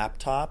my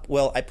laptop.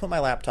 Well, I put my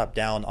laptop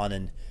down on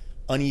an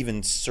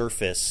uneven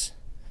surface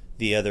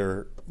the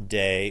other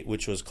day,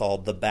 which was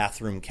called the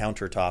bathroom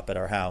countertop at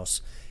our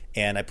house.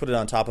 And I put it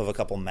on top of a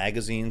couple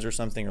magazines or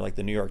something, or like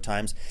the New York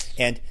Times.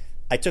 And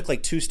I took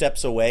like 2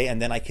 steps away,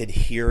 and then I could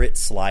hear it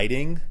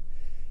sliding.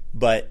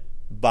 But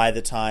by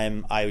the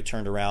time I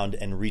turned around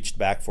and reached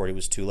back for it, it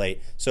was too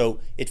late. So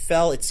it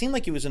fell. It seemed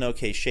like it was in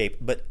okay shape.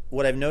 But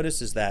what I've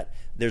noticed is that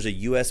there's a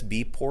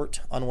USB port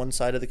on one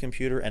side of the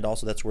computer, and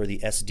also that's where the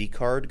SD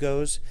card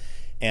goes.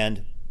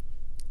 And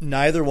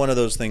neither one of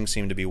those things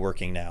seem to be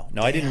working now.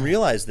 Now, I didn't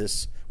realize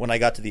this when I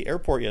got to the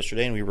airport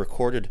yesterday and we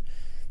recorded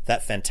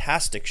that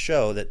fantastic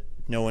show that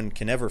no one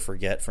can ever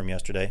forget from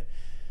yesterday.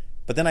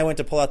 But then I went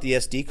to pull out the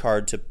SD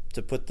card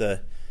to put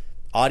the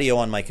audio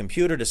on my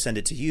computer to send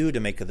it to you to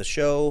make the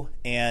show,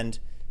 and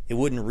it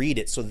wouldn't read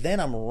it. So then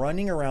I'm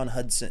running around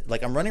Hudson,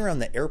 like I'm running around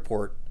the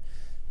airport.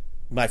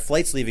 My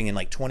flight's leaving in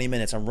like 20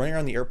 minutes. I'm running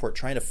around the airport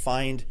trying to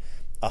find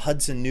a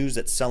Hudson News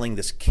that's selling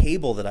this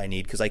cable that I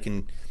need, because I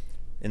can,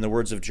 in the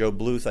words of Joe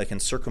Bluth, I can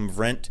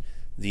circumvent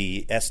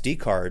the SD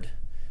card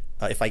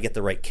if I get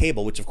the right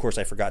cable, which of course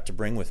I forgot to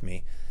bring with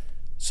me.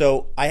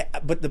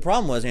 But the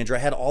problem was, Andrew, I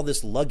had all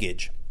this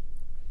luggage.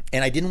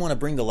 and I didn't want to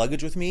bring the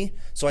luggage with me,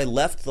 so I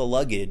left the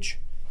luggage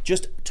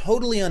just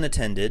totally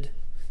unattended,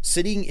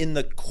 sitting in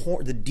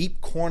the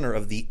deep corner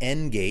of the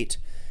N gate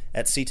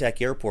at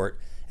SeaTac Airport,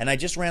 and I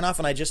just ran off,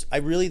 and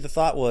the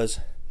thought was,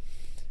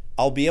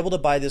 I'll be able to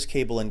buy this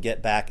cable and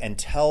get back and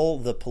tell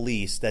the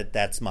police that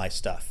that's my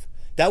stuff.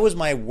 That was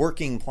my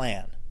working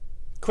plan.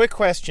 Quick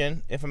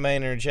question, if I may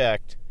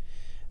interject.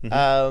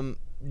 Mm-hmm.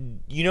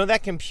 You know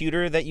that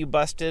computer that you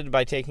busted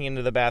by taking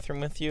into the bathroom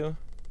with you?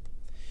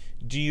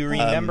 Do you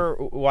remember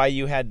why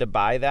you had to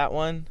buy that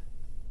one?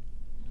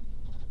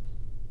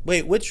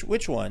 Wait,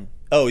 which one?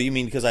 Oh, you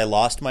mean because I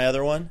lost my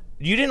other one?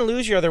 You didn't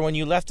lose your other one.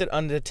 You left it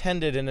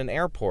unattended in an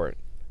airport.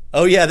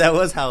 Oh yeah, that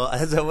was how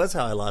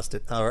I lost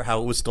it, or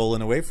how it was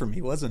stolen away from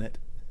me, wasn't it?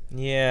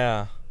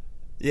 Yeah.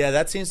 Yeah,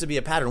 that seems to be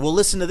a pattern. Well,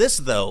 listen to this,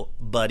 though,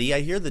 buddy. I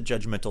hear the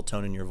judgmental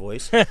tone in your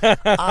voice.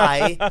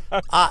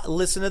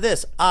 Listen to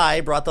this. I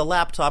brought the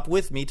laptop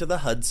with me to the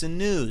Hudson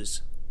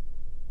News.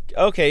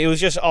 Okay, it was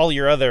just all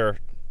your other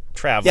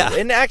travel. Yeah,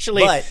 and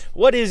actually,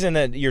 what is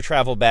in your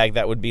travel bag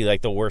that would be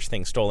like the worst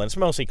thing stolen? It's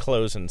mostly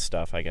clothes and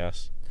stuff, I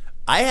guess.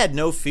 I had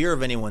no fear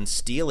of anyone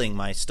stealing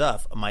my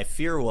stuff. My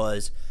fear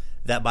was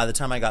that by the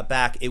time I got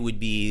back, it would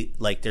be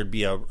like there'd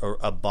be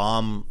a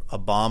bomb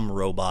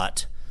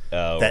robot.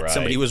 That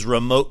somebody was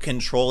remote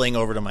controlling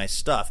over to my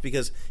stuff.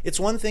 Because it's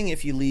one thing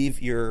if you leave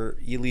your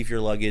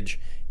luggage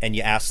and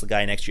you ask the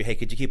guy next to you, hey,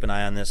 could you keep an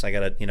eye on this? I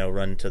gotta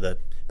run to the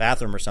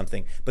bathroom or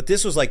something. But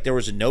this was like there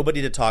was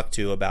nobody to talk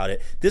to about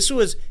it. This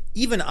was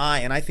and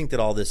I think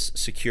that all this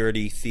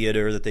security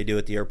theater that they do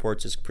at the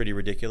airports is pretty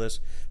ridiculous.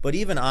 But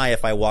even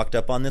if I walked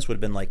up on this, would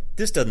have been like,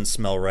 this doesn't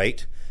smell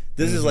right.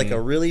 This is like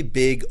a really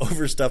big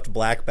overstuffed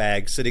black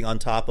bag sitting on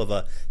top of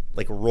a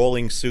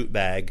rolling suit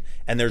bag,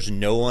 and there's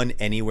no one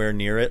anywhere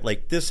near it.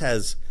 Like this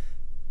has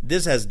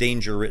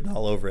danger written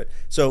all over it.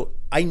 So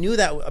I knew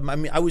that. I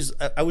mean, I was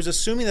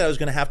assuming that I was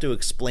going to have to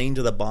explain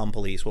to the bomb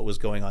police what was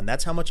going on.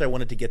 That's how much I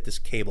wanted to get this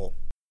cable.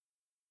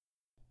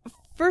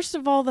 First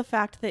of all, the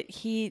fact that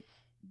he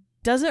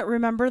doesn't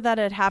remember that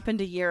it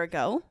happened a year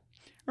ago.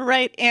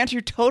 Right.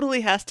 Andrew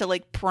totally has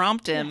to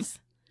prompt him. Yes.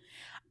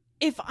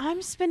 If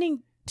I'm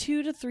spending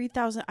 $2,000 to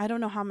 $3,000, I don't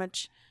know how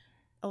much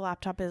a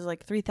laptop is,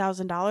 like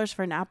 $3,000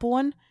 for an Apple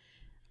one,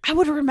 I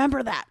would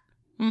remember that.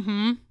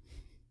 Mm-hmm.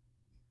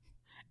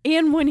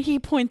 And when he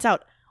points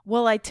out,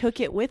 well, I took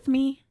it with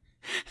me.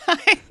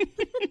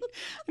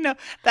 No,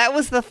 that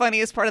was the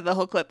funniest part of the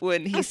whole clip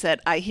when he said,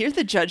 I hear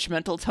the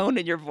judgmental tone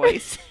in your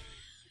voice.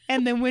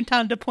 And then went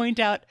on to point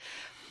out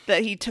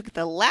that he took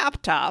the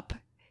laptop.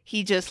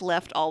 He just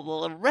left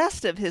all the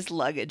rest of his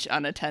luggage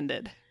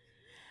unattended.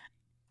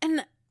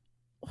 And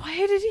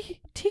why did he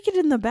take it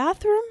in the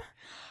bathroom?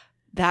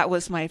 That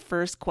was my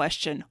first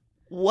question.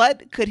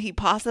 What could he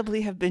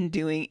possibly have been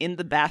doing in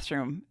the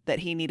bathroom that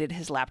he needed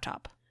his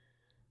laptop?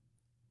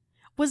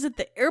 Was it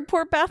the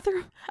airport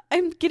bathroom?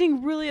 I'm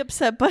getting really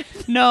upset by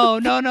No.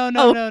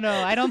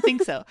 I don't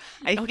think so.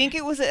 I think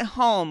it was at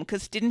home,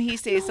 because didn't he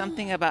say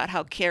something about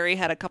how Carrie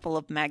had a couple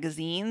of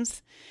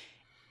magazines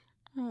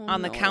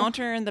on the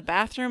counter in the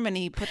bathroom, and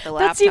he put the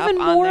laptop That's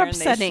even on more there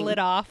upsetting. And they slid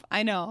off?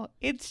 I know.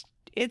 It's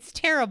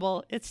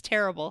terrible. It's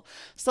terrible.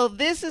 So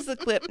this is a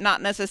clip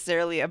not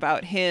necessarily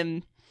about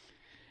him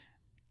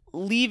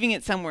leaving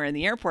it somewhere in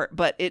the airport,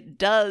 but it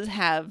does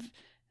have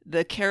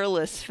the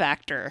careless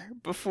factor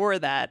before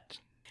that,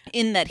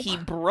 in that he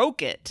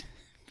broke it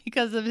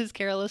because of his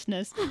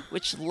carelessness,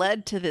 which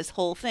led to this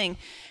whole thing.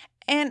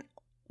 And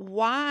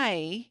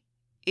why,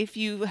 if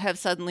you have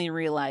suddenly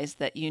realized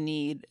that you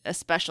need a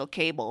special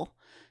cable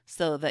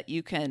so that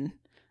you can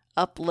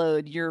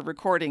upload your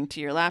recording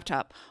to your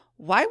laptop,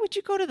 why would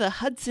you go to the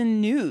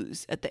Hudson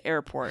News at the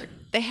airport?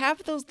 They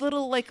have those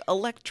little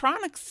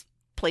electronics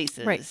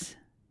places. Right.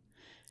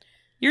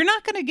 You're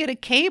not going to get a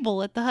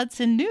cable at the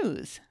Hudson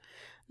News.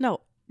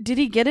 No. Did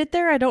he get it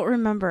there? I don't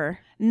remember.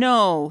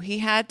 No, he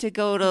had to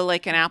go to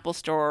an Apple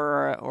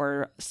store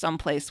or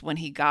someplace when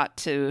he got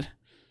to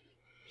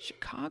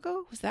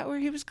Chicago. Was that where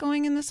he was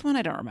going in this one?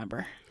 I don't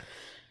remember.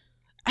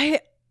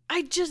 I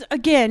just,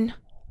 again,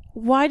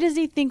 why does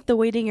he think the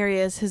waiting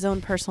area is his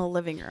own personal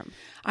living room?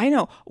 I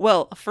know.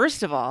 Well,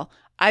 first of all,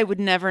 I would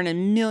never in a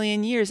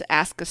million years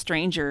ask a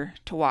stranger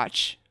to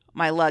watch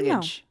my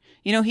luggage.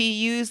 No. He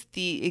used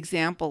the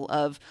example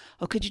of,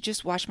 could you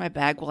just watch my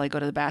bag while I go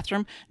to the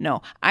bathroom?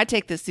 No, I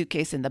take the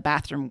suitcase in the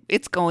bathroom.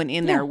 It's going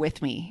in there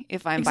with me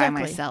if I'm by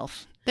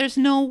myself. There's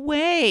no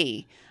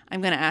way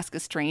I'm going to ask a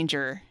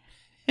stranger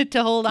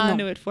to hold on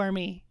to it for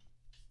me.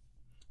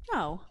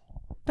 No.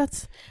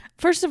 That's,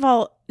 first of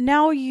all,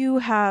 now you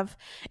have,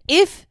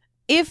 if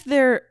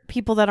they're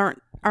people that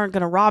aren't going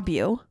to rob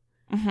you,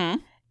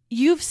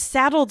 you've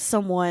saddled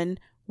someone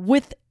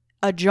with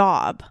a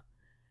job.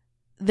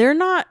 They're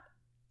not,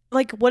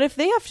 what if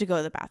they have to go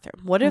to the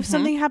bathroom? What if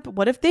something happened?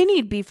 What if they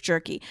need beef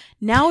jerky?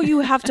 Now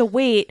you have to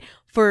wait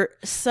for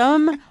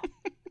some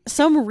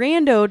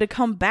rando to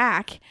come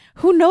back.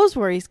 Who knows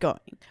where he's going?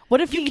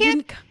 What if you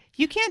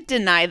can't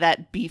deny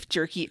that beef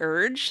jerky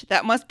urge.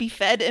 That must be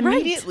fed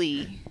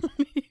immediately.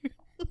 Right.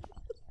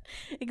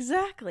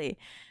 Exactly.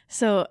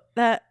 So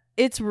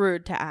it's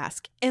rude to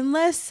ask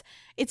unless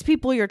it's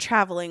people you're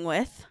traveling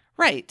with.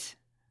 Right.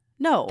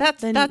 No,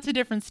 That's a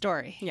different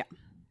story. Yeah.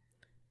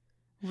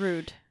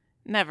 Rude.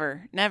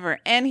 Never.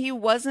 And he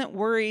wasn't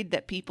worried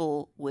that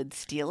people would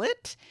steal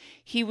it.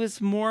 He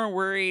was more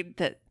worried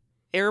that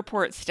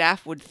airport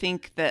staff would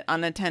think that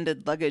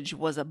unattended luggage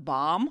was a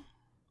bomb,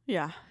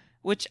 Yeah.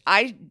 which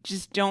I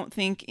just don't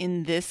think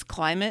in this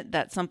climate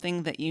that's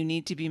something that you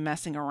need to be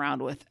messing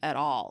around with at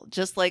all.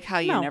 Just like how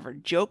you No. never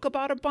joke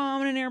about a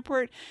bomb in an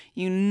airport,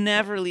 you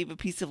never leave a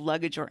piece of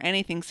luggage or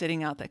anything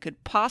sitting out that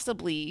could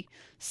possibly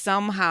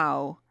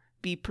somehow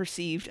be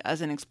perceived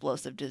as an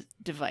explosive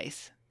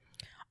device.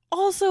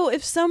 Also,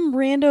 if some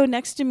rando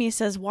next to me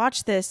says,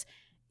 watch this,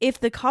 if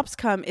the cops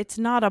come, it's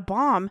not a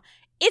bomb.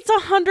 It's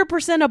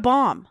 100% a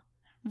bomb.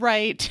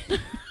 Right.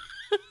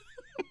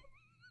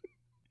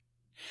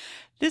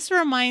 This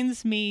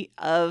reminds me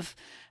of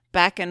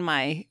back in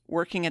my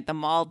working at the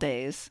mall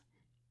days.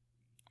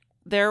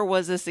 There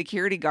was a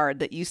security guard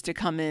that used to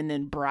come in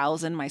and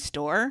browse in my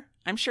store.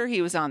 I'm sure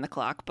he was on the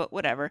clock, but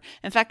whatever.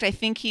 In fact, I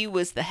think he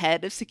was the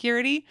head of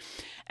security.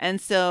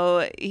 And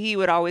so he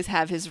would always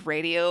have his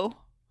radio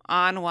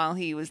on while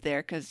he was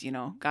there because,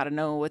 got to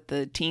know what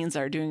the teens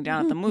are doing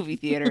down at the movie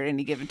theater at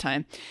any given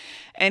time.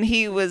 And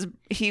he was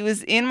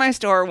in my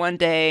store one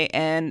day,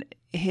 and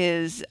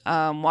his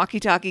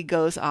walkie-talkie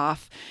goes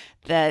off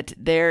that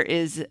there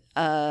is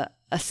a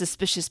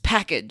suspicious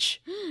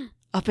package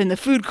up in the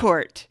food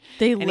court.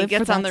 And he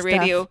gets on the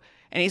radio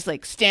and he's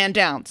like, stand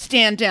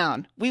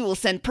down. We will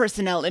send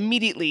personnel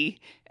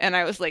immediately. And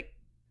I was like,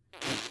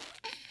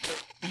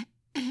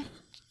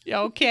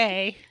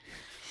 okay,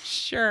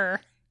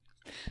 sure.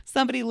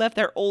 Somebody left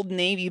their Old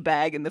Navy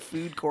bag in the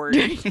food court.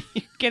 You're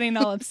getting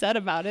all upset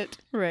about it.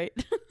 Right.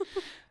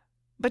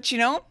 But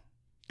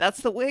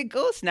that's the way it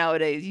goes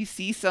nowadays. You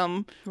see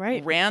some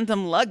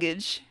random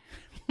luggage.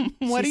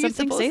 What See are you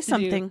something, supposed say to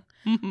something.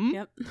 do? Mm-hmm.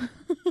 Yep.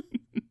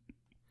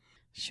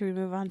 Should we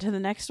move on to the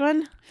next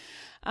one?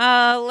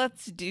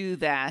 Let's do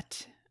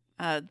that.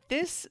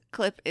 This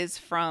clip is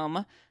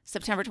from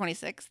September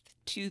 26th,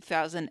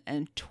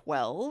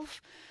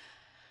 2012.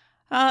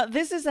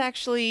 This is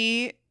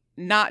actually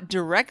not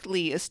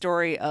directly a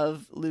story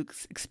of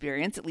Luke's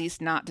experience, at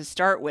least not to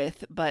start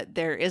with, but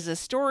there is a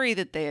story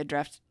that they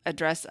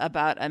address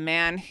about a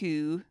man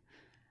who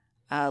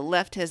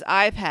left his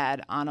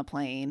iPad on a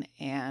plane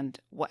and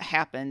what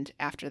happened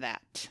after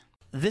that.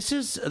 This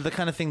is the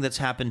kind of thing that's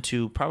happened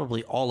to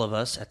probably all of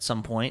us at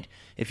some point.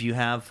 If you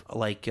have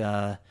like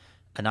an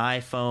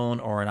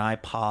iPhone or an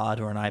iPod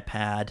or an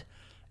iPad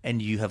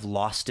and you have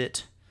lost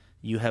it,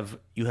 you have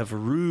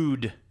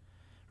rued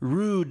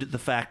the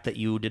fact that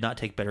you did not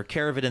take better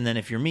care of it. And then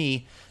if you're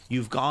me,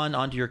 you've gone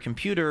onto your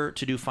computer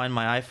to do Find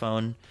My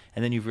iPhone,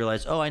 and then you've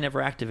realized, oh, I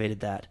never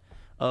activated that.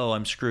 Oh,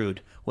 I'm screwed.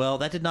 Well,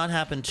 that did not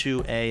happen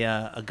to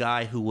a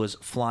guy who was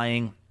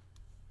flying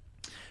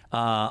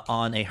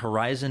on a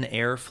Horizon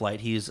Air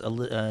flight. He's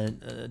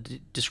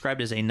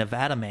described as a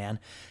Nevada man.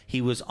 He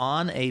was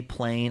on a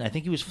plane. I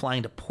think he was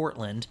flying to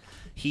Portland.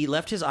 He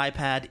left his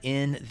iPad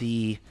in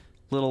the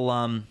little,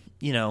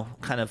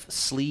 kind of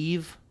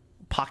sleeve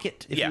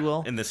pocket, if you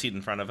will. In the seat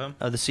in front of him.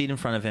 The seat in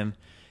front of him.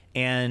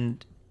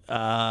 And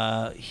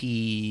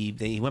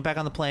they went back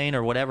on the plane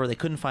or whatever. They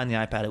couldn't find the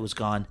iPad. It was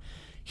gone.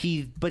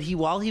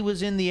 While he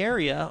was in the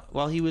area,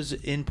 while he was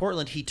in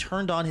Portland, he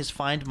turned on his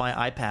Find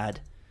My iPad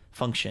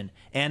function,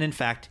 and in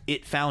fact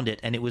it found it,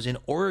 and it was in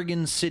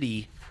Oregon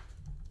City,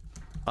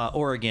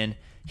 Oregon.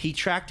 He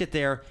tracked it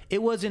there.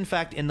 It was in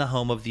fact in the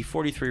home of the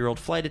 43-year-old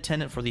flight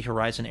attendant for the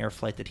Horizon Air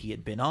flight that he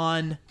had been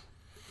on.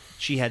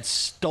 She had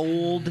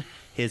stoled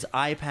his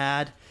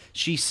iPad.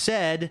 She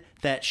said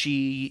that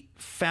she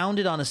found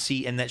it on a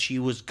seat and that she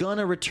was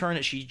gonna return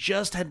it. She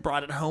just had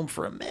brought it home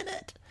for a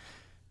minute.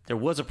 There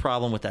was a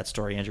problem with that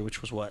story, Andrew,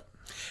 which was what?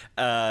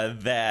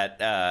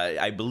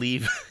 I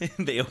believe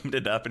they opened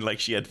it up and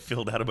she had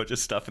filled out a bunch of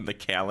stuff in the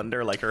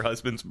calendar, like her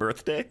husband's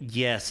birthday.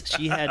 Yes,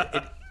 she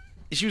had.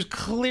 She was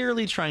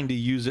clearly trying to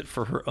use it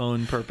for her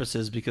own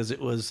purposes because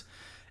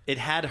it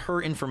had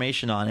her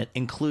information on it,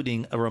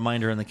 including a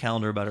reminder in the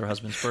calendar about her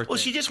husband's birthday. Well,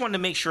 she just wanted to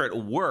make sure it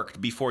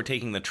worked before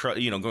taking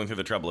going through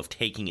the trouble of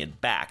taking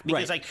it back.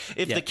 Because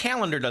if the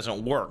calendar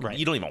doesn't work,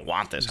 you don't even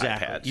want this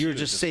iPad. You're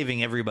just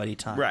saving everybody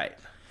time. Right.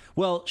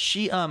 Well,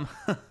 she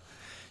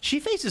she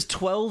faces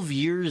 12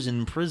 years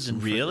in prison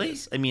for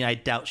this. I mean, I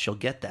doubt she'll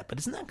get that, but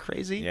isn't that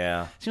crazy?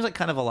 Yeah. Seems like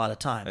kind of a lot of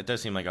time. It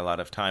does seem like a lot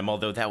of time,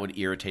 although that would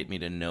irritate me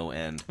to no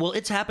end. Well,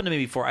 it's happened to me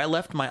before. I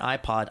left my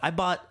iPod.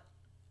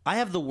 I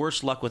have the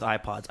worst luck with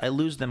iPods. I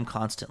lose them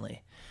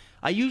constantly.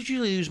 I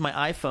usually use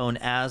my iPhone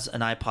as an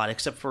iPod,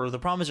 except for the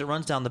problem is it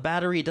runs down the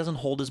battery. It doesn't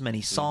hold as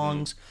many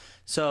songs.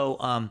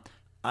 So,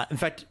 in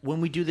fact,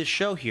 when we do this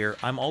show here,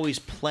 I'm always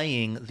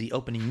playing the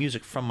opening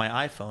music from my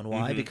iPhone.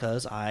 Why?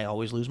 Because I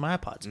always lose my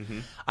iPods.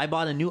 I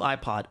bought a new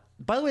iPod.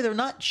 By the way, they're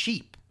not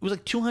cheap. It was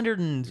like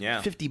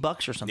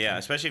 $250 or something. Yeah,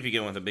 especially if you get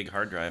one with a big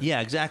hard drive. Yeah,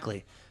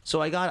 exactly.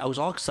 So I was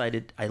all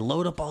excited. I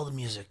load up all the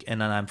music,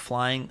 and then I'm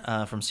flying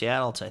from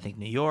Seattle to, I think,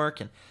 New York,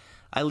 and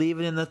I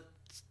leave it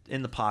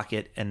in the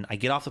pocket, and I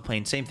get off the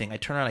plane. Same thing. I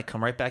turn around, I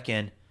come right back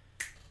in.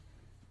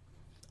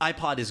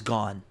 iPod is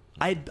gone.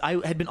 I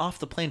had been off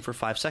the plane for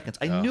 5 seconds.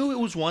 I knew it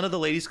was one of the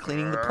ladies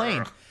cleaning the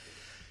plane.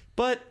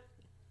 But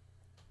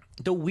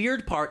the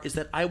weird part is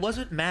that I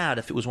wasn't mad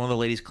if it was one of the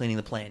ladies cleaning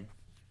the plane.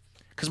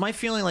 Because my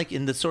feeling, like,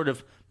 in the sort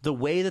of the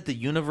way that the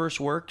universe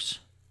works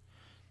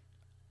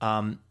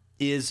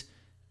is,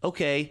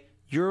 okay,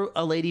 you're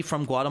a lady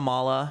from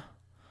Guatemala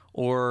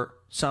or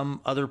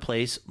some other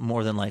place,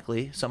 more than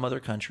likely, some other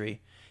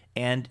country,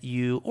 and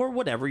you, or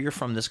whatever, you're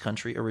from this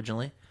country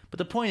originally. But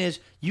the point is,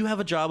 you have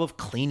a job of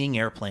cleaning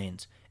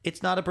airplanes.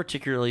 It's not a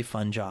particularly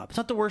fun job. It's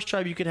not the worst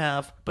job you could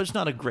have, but it's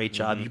not a great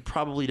job. You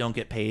probably don't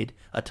get paid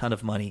a ton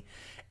of money.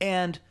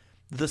 And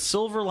the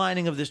silver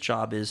lining of this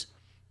job is,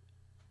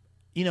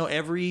 you know,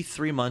 every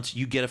 3 months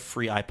you get a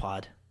free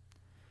iPod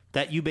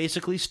that you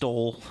basically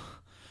stole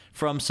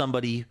from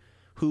somebody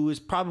who is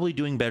probably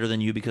doing better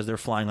than you because they're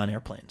flying on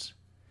airplanes.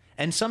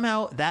 And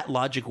somehow that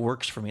logic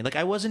works for me. Like,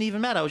 I wasn't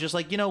even mad. I was just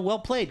like, you know, well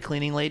played,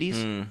 cleaning ladies.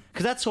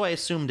 Because that's who I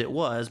assumed it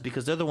was,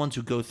 because they're the ones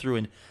who go through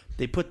and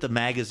they put the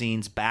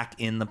magazines back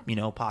in the, you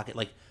know, pocket.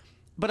 Like,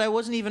 but I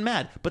wasn't even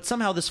mad. But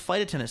somehow this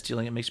flight attendant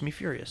stealing it makes me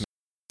furious.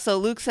 So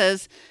Luke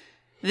says,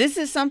 this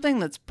is something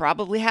that's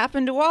probably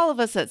happened to all of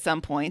us at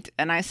some point.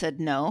 And I said,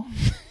 no.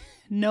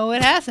 No,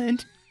 it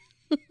hasn't.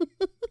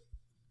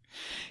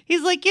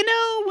 He's like, you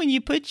know, when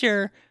you put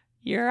your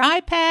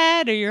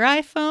iPad or your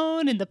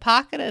iPhone in the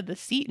pocket of the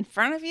seat in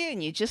front of you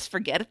and you just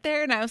forget it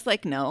there. And I was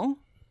like, no,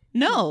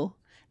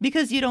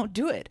 because you don't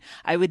do it.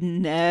 I would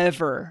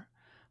never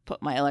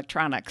put my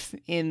electronics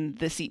in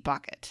the seat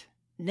pocket.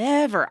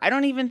 Never. I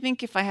don't even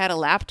think if I had a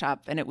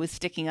laptop and it was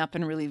sticking up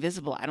and really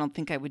visible, I don't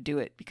think I would do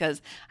it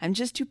because I'm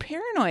just too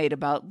paranoid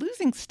about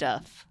losing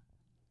stuff.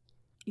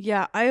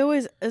 Yeah, I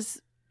wouldn't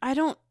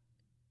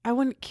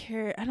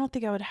care. I don't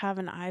think I would have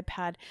an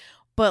iPad,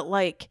 but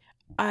like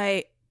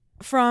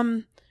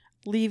from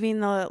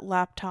leaving the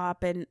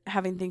laptop and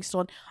having things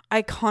stolen,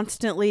 I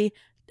constantly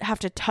have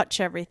to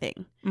touch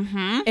everything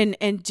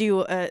and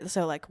do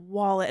so like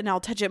wallet, and I'll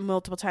touch it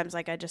multiple times.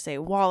 Like I just say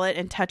wallet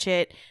and touch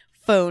it,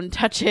 phone,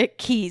 touch it,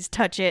 keys,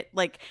 touch it.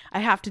 Like I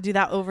have to do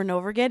that over and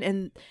over again.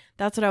 And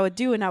that's what I would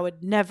do. And I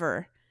would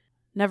never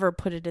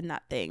put it in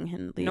that thing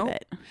and leave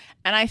it.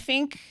 And I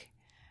think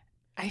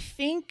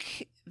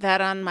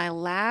that on my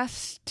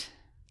last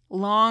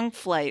long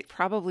flight,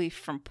 probably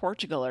from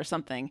Portugal or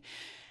something,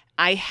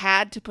 I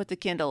had to put the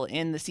Kindle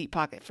in the seat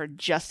pocket for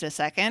just a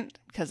second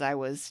because I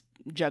was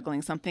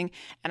juggling something,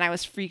 and I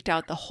was freaked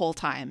out the whole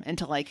time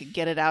until I could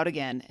get it out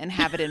again and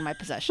have it in my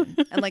possession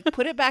and like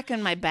put it back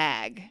in my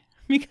bag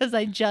because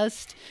I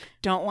just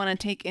don't want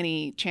to take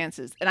any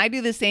chances. And I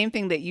do the same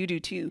thing that you do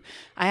too.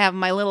 I have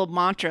my little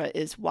mantra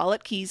is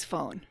wallet, keys,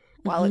 phone.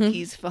 Wallet,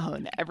 keys,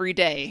 phone every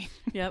day.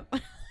 Yep.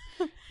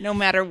 No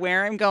matter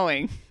where I'm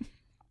going.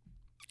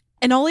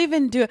 And I'll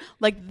even do it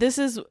like this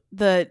is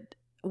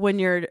when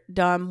you're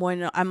dumb,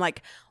 when I'm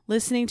like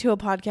listening to a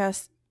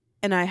podcast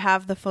and I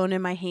have the phone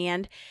in my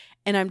hand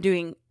and I'm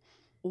doing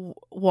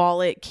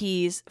wallet,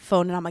 keys,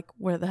 phone, and I'm like,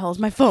 where the hell is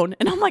my phone?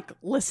 And I'm like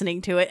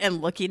listening to it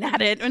and looking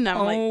at it and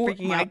I'm like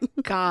freaking out. Oh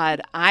my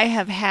God. I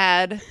have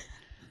had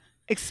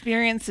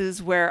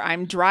experiences where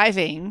I'm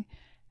driving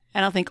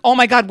and I'll think, oh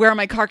my God, where are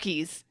my car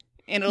keys?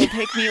 And it'll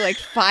take me like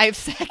 5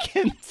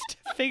 seconds to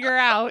figure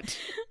out.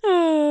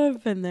 Oh,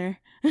 I've been there.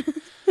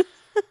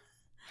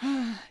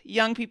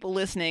 Young people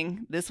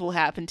listening, this will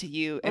happen to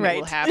you, and Right. it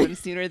will happen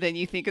sooner than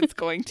you think it's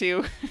going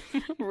to.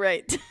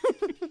 Right.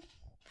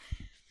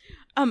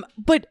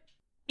 But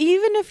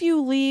even if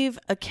you leave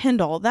a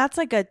Kindle, that's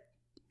like a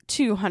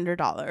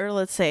 $200,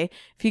 let's say,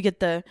 if you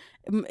get the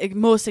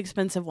most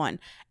expensive one.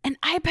 An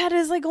iPad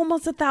is like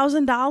almost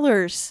 $1,000.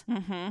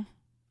 Mm-hmm.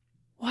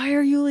 Why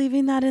are you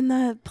leaving that in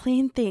the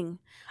plane thing?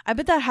 I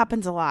bet that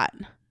happens a lot.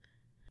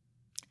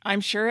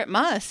 I'm sure it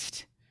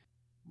must.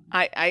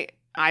 I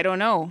don't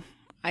know.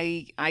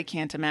 I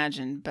can't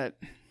imagine, but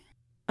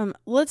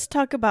Let's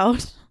talk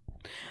about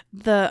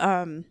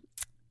the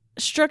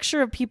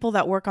structure of people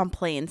that work on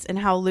planes and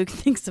how Luke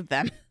thinks of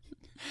them.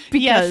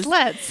 yes,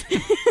 let's.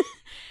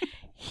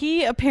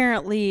 He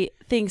apparently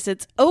thinks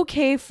it's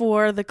okay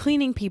for the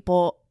cleaning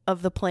people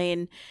of the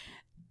plane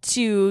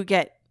to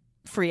get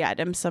free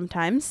items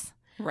sometimes,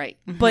 Right.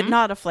 but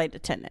not a flight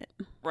attendant.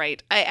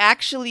 Right. I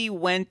actually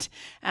went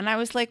and I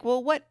was like,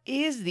 well, what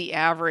is the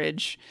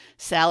average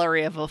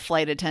salary of a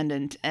flight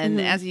attendant? And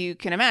as you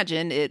can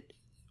imagine, it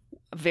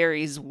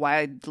varies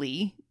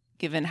widely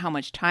given how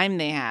much time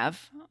they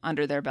have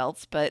under their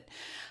belts. But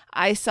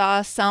I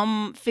saw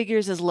some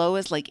figures as low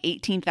as like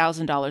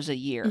 $18,000 a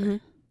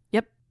year.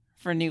 Yep.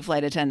 For new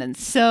flight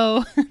attendants.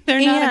 So they're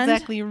not And-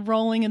 exactly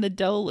rolling in the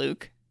dough,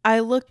 Luke. I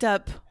looked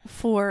up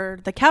for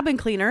the cabin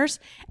cleaners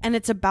and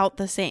it's about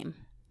the same.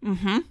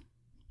 Mm-hmm.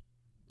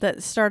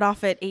 That start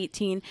off at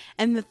 18.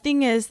 And the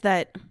thing is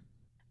that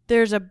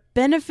there's a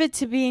benefit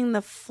to being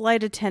the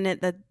flight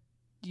attendant that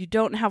you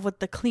don't have with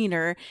the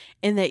cleaner,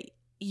 in that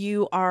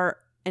you are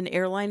an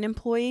airline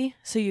employee,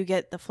 so you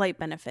get the flight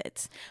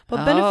benefits.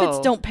 But benefits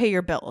Oh. don't pay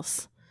your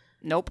bills.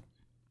 Nope.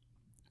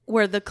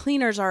 where the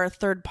cleaners are a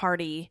third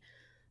party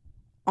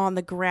on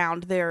the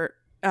ground. They're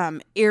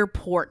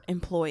airport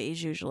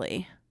employees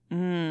usually.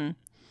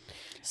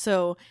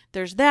 So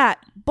there's that,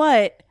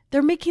 but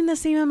they're making the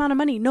same amount of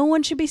money. No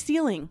one should be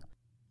stealing.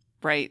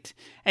 Right.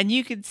 And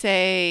you could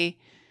say,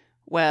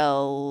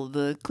 well,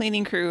 the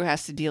cleaning crew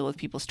has to deal with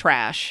people's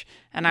trash.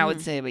 And I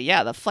would say, but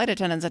yeah, the flight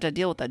attendants have to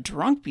deal with the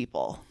drunk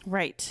people.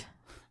 Right.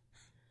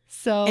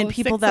 So And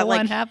people 6 that of one,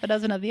 like half a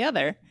dozen of the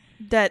other.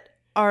 that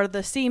are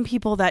the same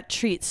people that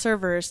treat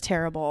servers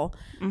terrible.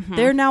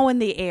 They're now in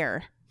the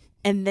air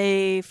and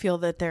they feel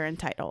that they're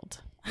entitled.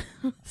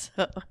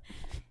 So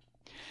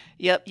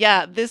Yep.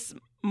 Yeah. This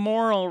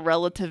moral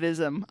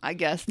relativism, I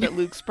guess, that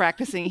Luke's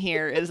practicing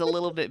here is a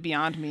little bit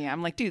beyond me.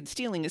 I'm like, dude,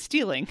 stealing is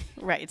stealing.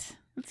 right.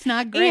 It's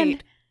not great.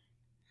 And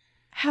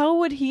how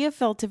would he have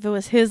felt if it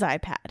was his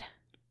iPad?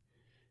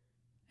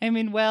 I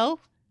mean, well,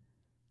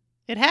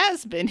 it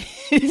has been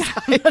his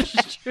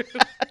That's true.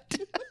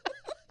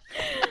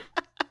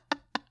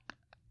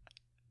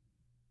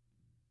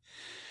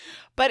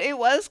 But it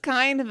was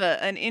kind of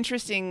an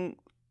interesting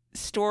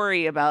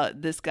story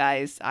about this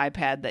guy's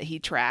iPad that he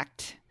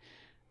tracked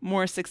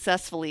more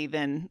successfully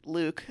than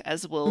Luke,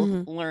 as we'll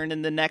learn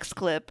in the next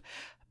clip.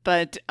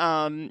 But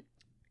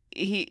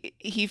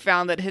he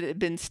found that it had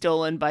been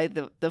stolen by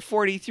the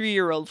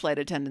 43-year-old flight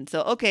attendant.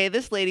 So, okay,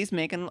 this lady's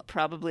making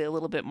probably a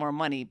little bit more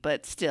money,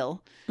 but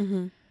still,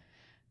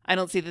 I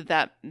don't see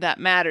that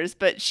matters.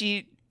 But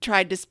she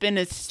tried to spin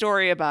a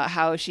story about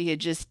how she had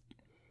just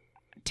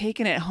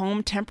taken it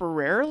home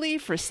temporarily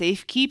for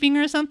safekeeping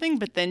or something,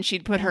 but then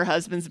she'd put her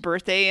husband's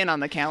birthday in on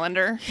the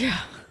calendar.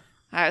 Yeah.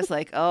 I was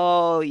like,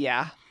 oh,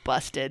 yeah,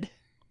 busted.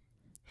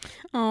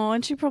 Oh,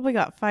 and she probably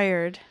got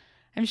fired.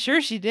 I'm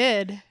sure she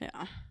did.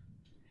 Yeah.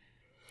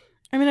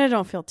 I mean, I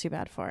don't feel too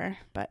bad for her,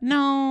 but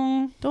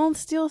No, don't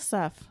steal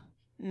stuff.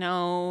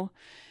 no.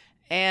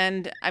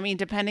 And I mean,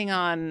 depending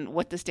on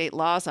what the state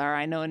laws are,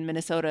 I know in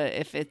Minnesota,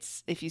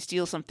 if you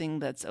steal something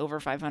that's over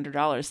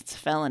 $500, it's a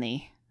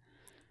felony.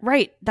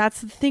 Right.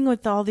 That's the thing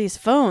with all these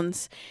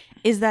phones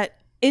is that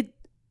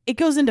it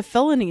goes into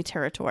felony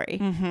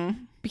territory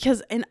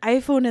because an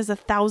iPhone is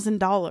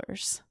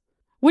 $1,000,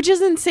 which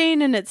is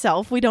insane in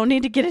itself. We don't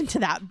need to get into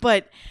that.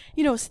 But,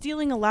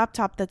 stealing a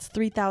laptop that's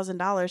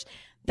 $3,000,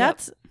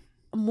 that's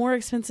more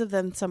expensive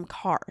than some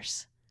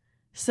cars.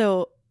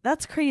 So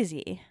that's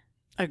crazy.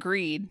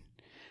 Agreed.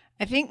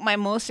 I think my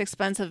most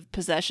expensive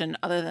possession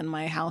other than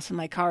my house and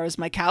my car is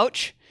my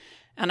couch.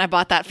 And I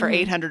bought that for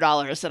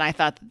 $800, and I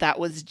thought that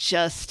was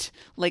just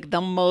like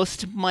the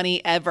most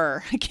money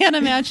ever. I can't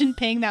imagine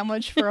paying that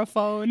much for a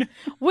phone.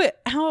 What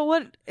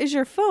is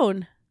your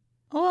phone?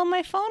 Well,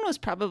 my phone was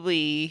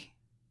probably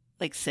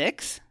like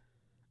 5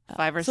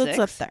 or So 6. it's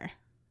up there.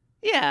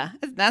 Yeah,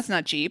 that's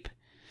not cheap.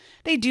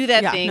 They do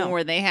that Yeah, thing no.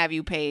 where they have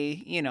you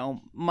pay,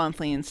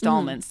 monthly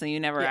installments, so you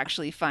never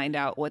actually find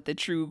out what the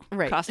true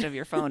Right. cost of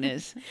your phone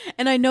is.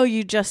 And I know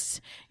you just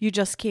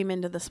came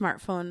into the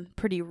smartphone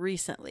pretty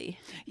recently.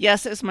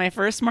 Yes, it's my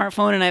first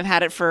smartphone, and I've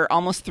had it for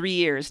almost 3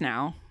 years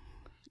now.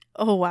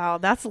 Oh, wow.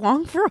 That's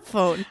long for a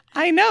phone.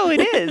 I know it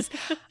is.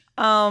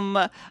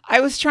 I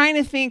was trying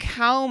to think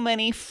how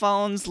many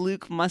phones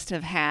Luke must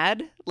have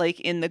had, like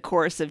in the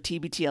course of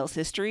TBTL's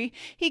history.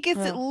 He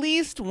gets at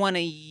least one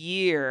a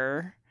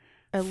year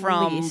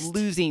from least.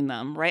 losing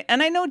them, right?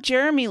 And I know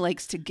Jeremy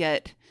likes to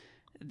get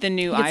the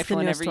new He gets the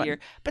iPhone newest every one. year,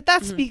 but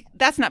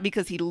that's not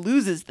because he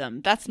loses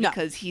them. That's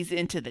because he's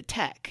into the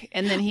tech,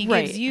 and then he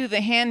Right. gives you the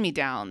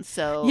hand-me-down.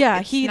 So Yeah,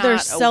 it's he either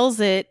not sells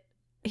it,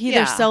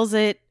 Yeah. sells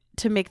it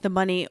to make the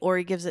money, or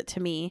he gives it to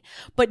me.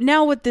 But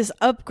now with this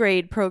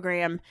upgrade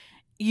program,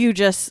 you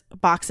just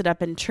box it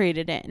up and trade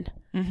it in.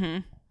 Mm-hmm.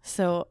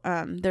 So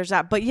there's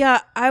that. But yeah,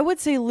 I would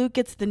say Luke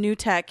gets the new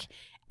tech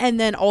and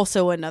then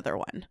also another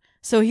one.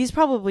 So he's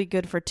probably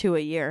good for 2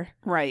 a year.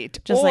 Right.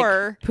 Just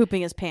or like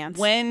pooping his pants.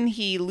 when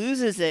he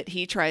loses it,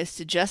 he tries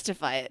to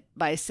justify it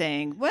by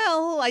saying,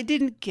 well, I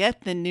didn't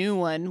get the new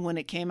one when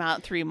it came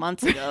out 3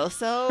 months ago,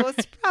 so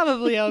it's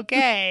probably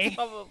okay.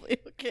 Probably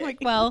okay. Like,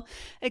 well,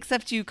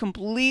 except you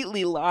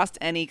completely lost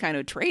any kind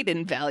of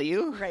trade-in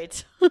value.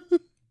 Right.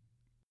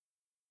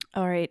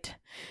 All right.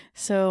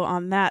 So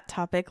on that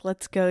topic,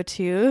 let's go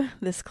to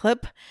this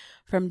clip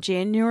from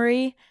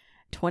January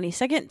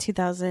 22nd,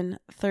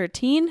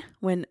 2013,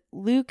 when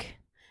Luke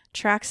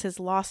tracks his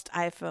lost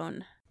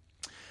iPhone.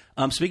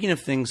 Speaking of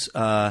things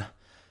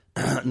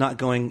not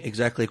going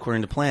exactly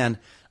according to plan,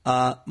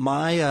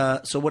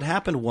 so what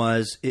happened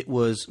was it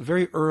was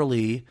very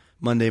early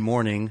Monday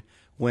morning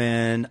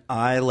when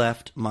I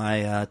left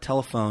my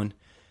telephone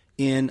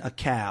in a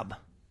cab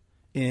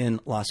in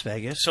Las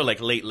Vegas. So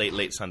like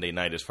late Sunday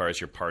night as far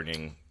as your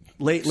partying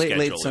Late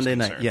schedule is Sunday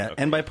night, concerned. yeah. Okay.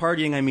 And by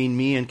partying, I mean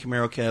me and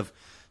Camaro Kev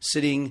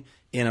sitting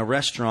in a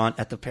restaurant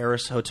at the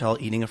Paris Hotel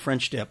eating a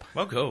French dip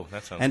Oh, go.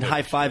 That sounds and good.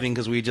 high-fiving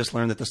because we just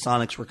learned that the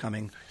Sonics were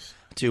coming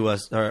to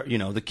us, or,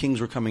 the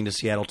Kings were coming to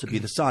Seattle to be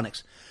the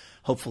Sonics.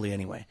 hopefully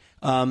anyway.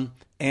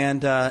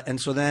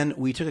 And so then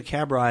we took a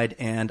cab ride,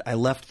 and I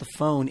left the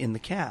phone in the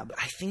cab.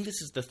 I think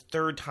this is the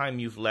third time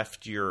you've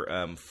left your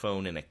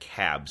phone in a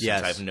cab since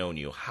Yes. I've known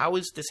you. How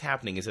is this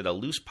happening? Is it a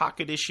loose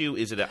pocket issue?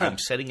 Is it I'm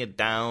setting it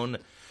down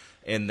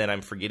and then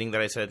I'm forgetting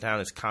that I set it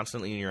down? It's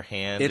constantly in your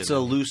hand. It's a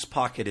loose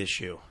pocket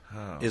issue,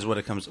 is what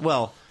it comes.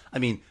 Well, I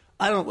mean,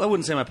 I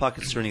wouldn't say my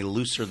pockets are any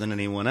looser than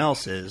anyone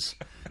else's,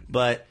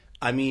 but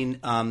I mean,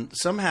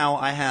 somehow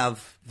I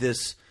have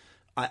this.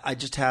 I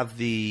just have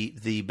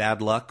the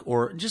bad luck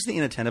or just the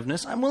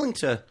inattentiveness. I'm willing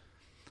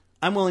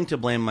to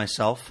blame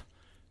myself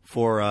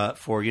for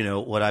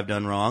what I've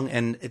done wrong,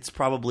 and it's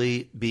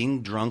probably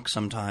being drunk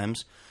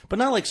sometimes, but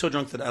not like so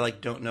drunk that I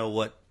don't know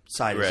what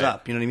side is Right.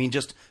 up. You know what I mean?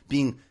 Just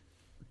being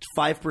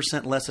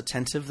 5% less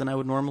attentive than I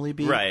would normally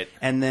be. Right.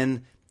 And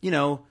then,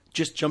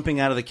 just jumping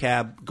out of the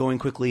cab, going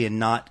quickly and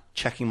not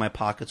checking my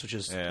pockets, which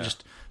is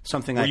just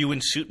something Were you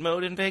in suit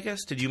mode in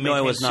Vegas? Did you make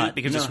I was suit? not.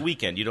 Because No. it's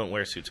weekend. You don't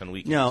wear suits on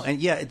weekends. No,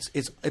 and yeah,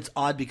 it's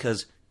odd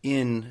because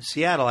in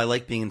Seattle I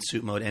like being in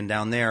suit mode, and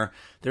down there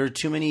are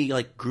too many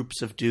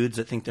groups of dudes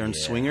that think they're in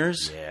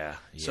swingers. Yeah.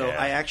 So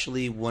I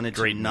actually wanted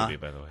Great to not.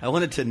 movie, by the way. I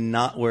wanted to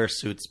not wear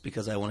suits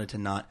because I wanted to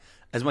not,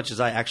 as much as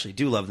I actually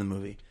do love the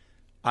movie,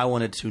 I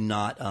wanted to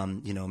not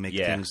make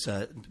things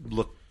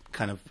look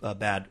kind of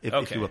bad, if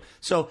Okay. you will.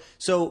 So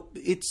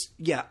it's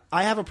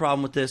I have a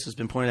problem with this. It's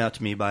been pointed out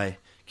to me by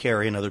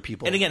Carrie and other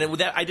people. And again,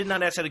 I did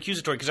not ask that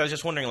accusatory because I was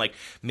just wondering,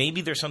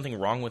 maybe there's something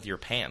wrong with your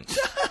pants.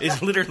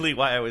 Is literally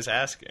why I was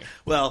asking.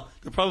 Well,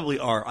 there probably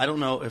are. I don't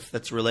know if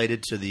that's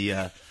related to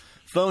the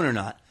phone or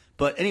not.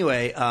 But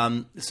anyway,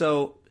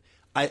 so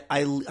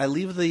I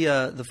leave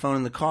the phone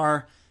in the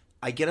car.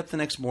 I get up the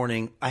next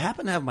morning. I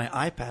happen to have my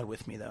iPad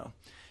with me, though.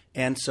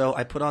 And so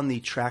I put on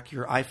the track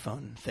your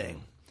iPhone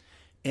thing.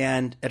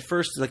 And at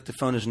first, the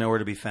phone is nowhere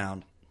to be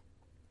found.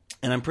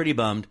 And I'm pretty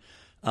bummed.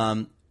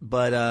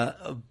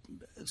 But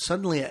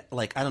suddenly,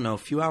 I don't know, a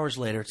few hours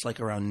later, it's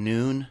around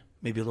noon,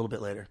 maybe a little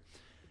bit later,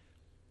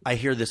 I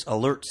hear this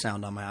alert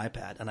sound on my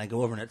iPad, and I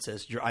go over and it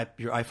says, your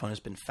iPhone has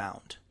been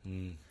found.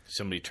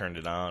 Somebody turned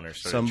it on or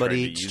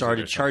Somebody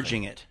started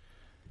charging it.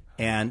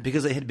 And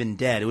because it had been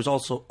dead, it was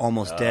also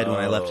almost dead when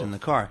I left it in the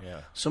car.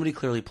 Yeah. Somebody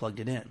clearly plugged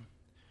it in.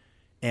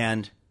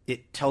 And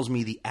it tells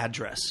me the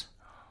address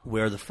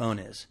where the phone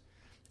is.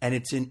 And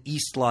it's in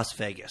East Las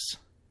Vegas.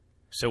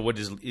 So what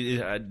is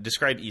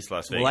describe East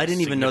Las Vegas? Well, I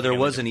didn't even know there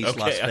was an East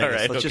Las Okay, Vegas. all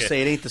right, Let's just okay.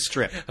 say it ain't the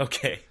Strip.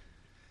 Okay.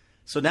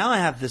 So now I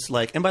have this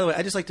and by the way,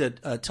 I just like to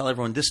tell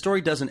everyone this story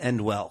doesn't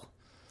end well.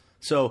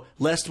 So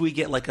lest we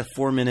get a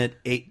 4 minute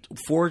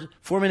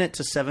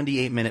to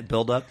 78 minute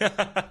buildup.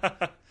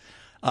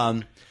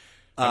 I'm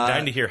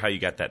dying to hear how you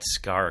got that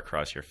scar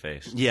across your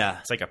face. Yeah.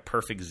 It's like a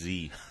perfect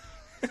Z.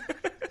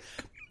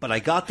 But I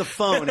got the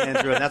phone,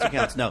 Andrew, and that's what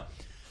counts. No.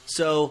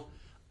 So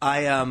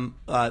I'm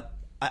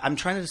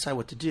trying to decide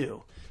what to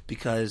do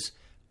because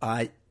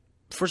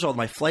first of all,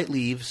 my flight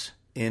leaves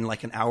in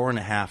an hour and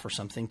a half or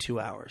something, 2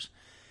 hours.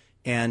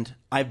 And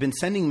I've been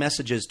sending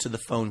messages to the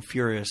phone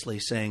furiously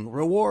saying,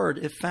 reward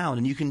if found.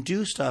 And you can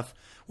do stuff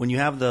when you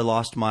have the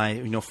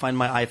find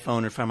my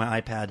iPhone or find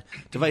my iPad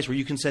device where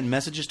you can send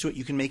messages to it.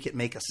 You can make it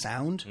make a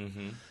sound.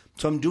 Mm-hmm.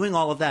 So I'm doing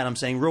all of that. I'm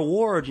saying,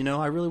 reward,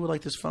 I really would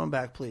like this phone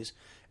back, please.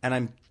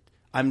 And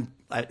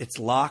it's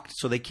locked,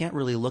 so they can't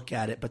really look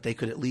at it, but they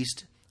could at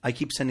least, I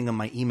keep sending them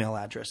my email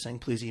address saying,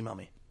 please email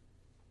me.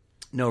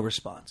 No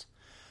response.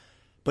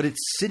 But it's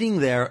sitting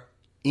there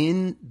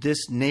in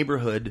this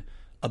neighborhood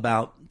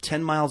about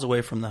 10 miles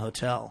away from the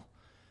hotel.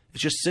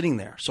 It's just sitting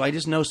there. So I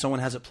just know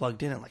someone has it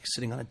plugged in and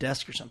sitting on a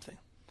desk or something.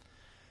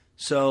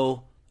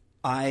 So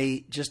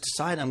I just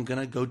decide I'm going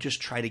to go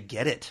just try to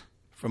get it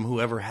from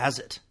whoever has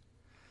it.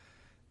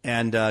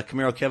 And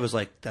Camaro Kev was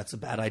like, that's a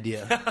bad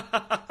idea.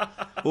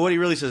 Well, what he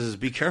really says is,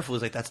 be careful.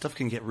 He's like, that stuff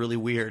can get really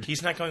weird.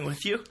 He's not going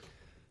with you?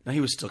 No, he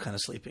was still kind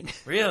of sleeping.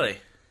 Really?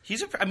 He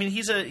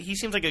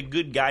seems like a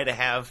good guy to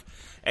have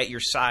at your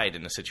side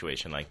in a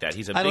situation like that.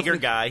 He's a bigger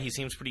guy. He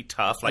seems pretty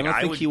tough. I don't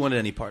think he wanted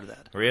any part of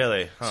that.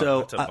 Really? Huh, So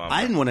that's a bummer.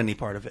 I didn't want any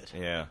part of it.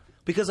 Yeah.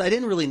 Because I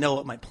didn't really know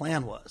what my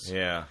plan was.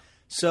 Yeah.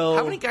 So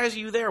How many guys are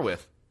you there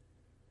with?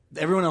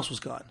 everyone else was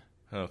gone.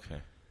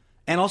 Okay.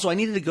 And also, I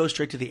needed to go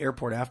straight to the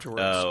airport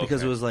afterwards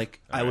because okay. it was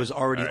I was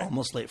already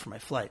almost late for my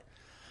flight.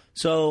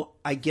 So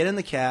I get in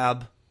the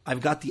cab.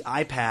 I've got the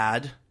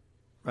iPad,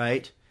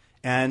 right?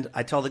 And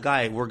I tell the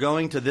guy, we're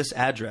going to this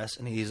address.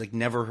 And he's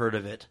never heard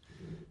of it.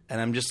 And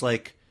I'm just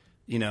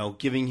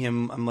giving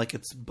him, I'm like,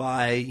 it's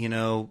by,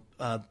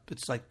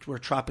 it's where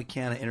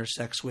Tropicana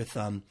intersects with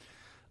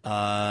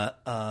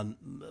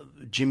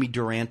Jimmy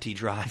Durante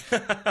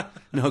Drive.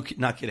 No,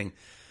 not kidding.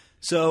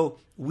 So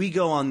we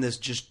go on this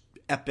just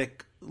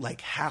epic,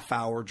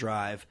 half-hour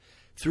drive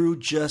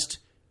through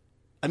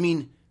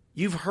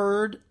you've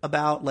heard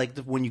about,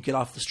 when you get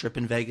off the Strip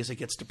in Vegas, it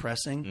gets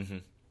depressing. Mm-hmm.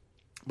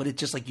 But it's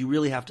just, you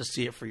really have to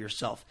see it for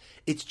yourself.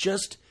 It's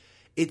just,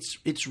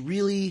 it's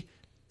really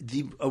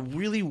a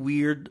really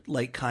weird,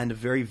 kind of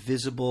very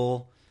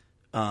visible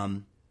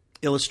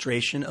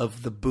illustration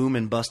of the boom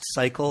and bust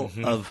cycle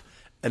of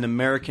an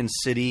American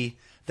city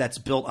that's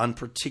built on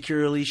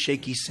particularly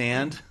shaky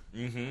sand,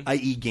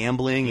 i.e.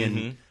 gambling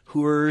and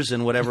whores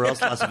and whatever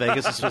else Las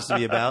Vegas is supposed to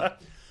be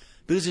about.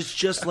 Because it's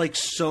just like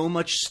so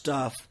much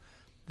stuff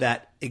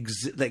that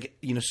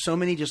so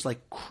many just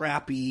like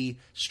crappy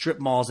strip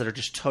malls that are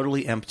just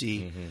totally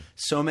empty.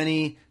 So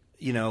many,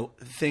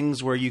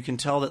 things where you can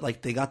tell that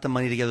like they got the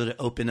money together to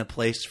open a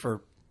place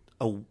for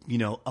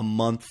a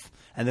month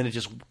and then it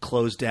just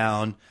closed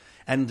down.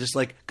 And just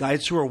like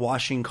guys who are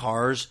washing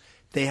cars,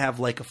 they have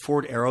like a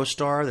Ford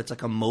Aerostar that's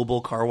like a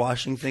mobile car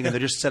washing thing, and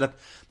they're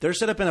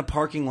set up in a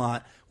parking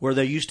lot where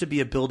there used to be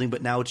a building,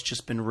 but now it's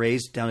just been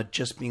raised down to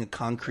just being a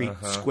concrete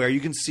square.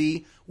 You can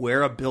see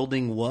where a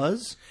building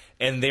was.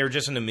 And they're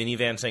just in a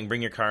minivan saying,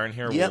 "Bring your car in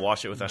here. We'll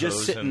wash it with a hose."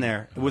 Just sitting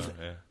there with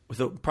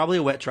probably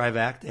a wet dry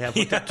vac. They have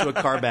hooked up to a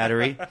car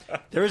battery.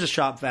 There is a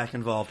shop vac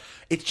involved.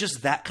 It's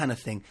just that kind of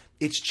thing.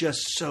 It's just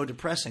so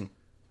depressing.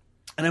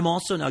 And I'm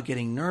also now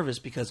getting nervous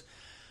because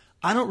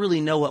I don't really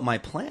know what my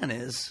plan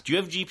is. Do you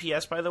have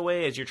GPS, by the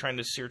way, as you're trying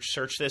to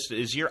search this?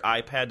 Is your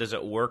iPad, does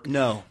it work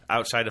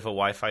outside of a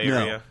Wi-Fi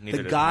area?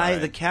 No.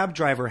 The cab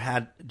driver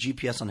had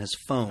GPS on his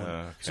phone.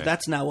 Okay. So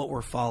that's now what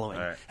we're following.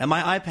 Right. And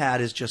my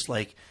iPad is just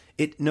like,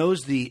 it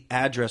knows the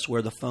address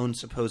where the phone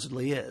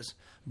supposedly is,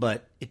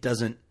 but it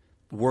doesn't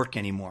work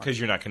anymore. Because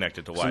you're not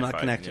connected to Wi-Fi. So I'm not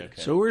connected. Yeah,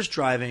 okay. So we're just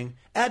driving.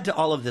 Add to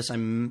all of this,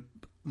 I'm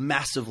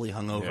massively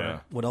hungover. Yeah.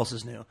 What else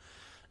is new?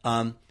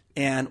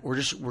 And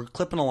we're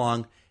clipping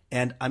along.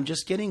 And I'm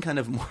just getting kind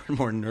of more and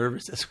more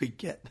nervous as we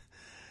get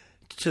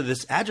to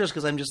this address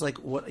because I'm just like,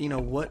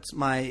 what's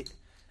my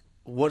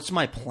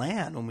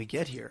plan when we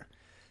get here?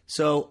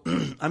 So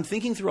I'm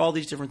thinking through all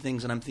these different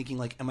things, and I'm thinking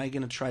like, am I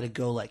going to try to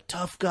go like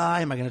tough guy?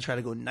 Am I going to try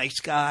to go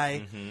nice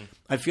guy?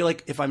 I feel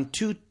like if I'm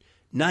too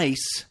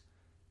nice,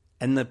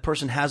 and the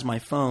person has my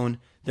phone,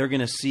 they're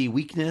going to see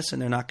weakness,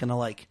 and they're not going to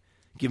like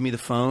give me the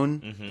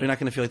phone. They're not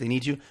going to feel like they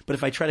need to. But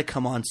if I try to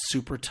come on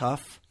super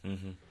tough,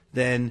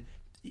 then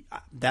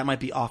that might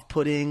be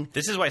off-putting.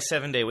 This is why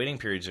 7-day waiting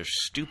periods are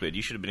stupid.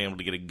 You should have been able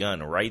to get a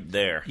gun right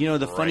there.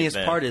 The funniest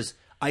part is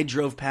I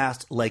drove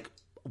past like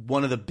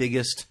one of the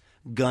biggest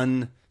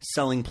gun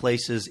selling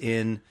places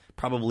in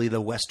probably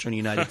the western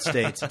United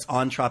States. It's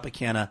on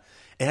Tropicana.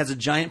 It has a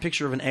giant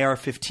picture of an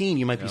AR-15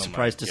 you might be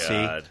surprised to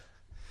see.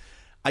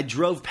 I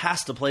drove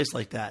past a place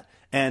like that.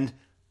 And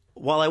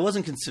while I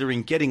wasn't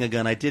considering getting a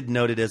gun, I did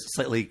note it as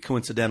slightly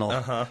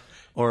coincidental.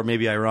 Or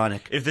maybe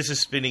ironic. If this is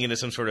spinning into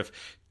some sort of...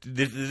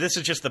 This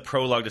is just the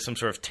prologue to some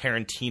sort of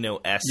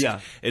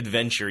Tarantino-esque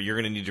adventure. You're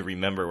going to need to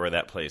remember where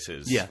that place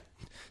is. Yeah.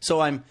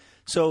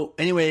 So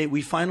anyway,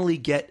 we finally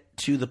get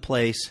to the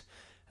place,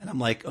 and I'm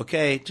like,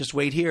 okay, just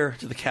wait here,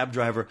 to the cab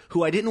driver,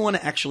 who I didn't want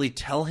to actually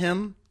tell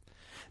him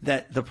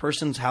that the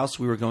person's house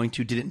we were going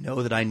to didn't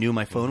know that I knew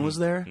my phone was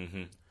there.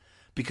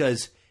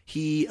 Because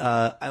he,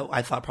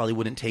 I thought probably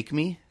wouldn't take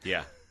me.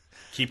 Yeah.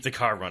 Keep the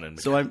car running.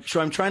 So I'm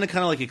trying to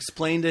kind of like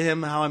explain to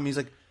him how he's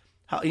like,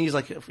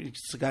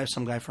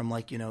 some guy from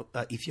like,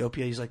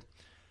 Ethiopia. He's like,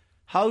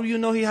 how do you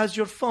know he has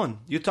your phone?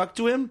 You talk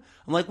to him?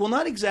 I'm like, well,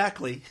 not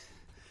exactly,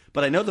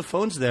 but I know the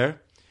phone's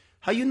there.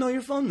 How you know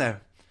your phone there?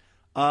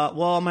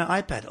 Well, on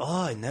my iPad.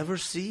 Oh, I never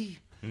see.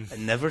 You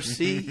didn't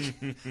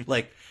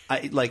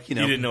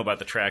know about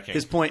the tracking.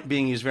 His point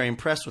being he was very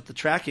impressed with the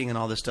tracking and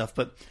all this stuff,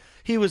 but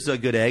he was a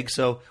good egg.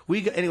 So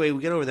we get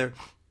over there.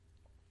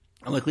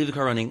 I'm like, leave the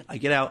car running. I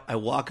get out. I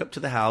walk up to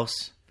the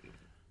house.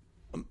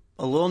 I'm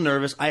a little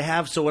nervous.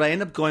 So what I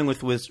end up going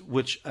with was,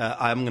 which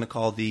I'm going to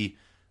call the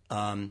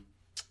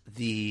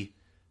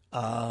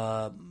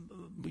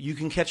you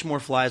can catch more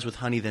flies with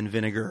honey than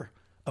vinegar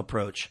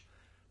approach.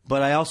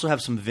 But I also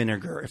have some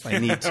vinegar if I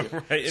need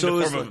to. Right, in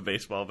the form of a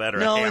baseball bat or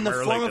a hammer, in the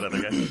form like that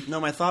other guy. No,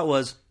 my thought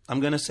was,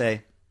 I'm going to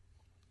say,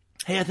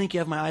 hey, I think you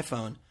have my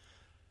iPhone.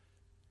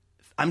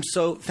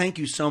 Thank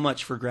you so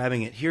much for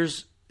grabbing it.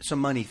 Here's some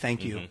money,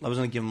 thank you. I was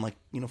going to give them like,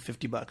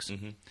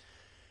 $50.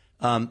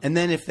 And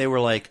then if they were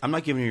like, I'm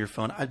not giving you your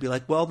phone, I'd be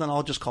like, well, then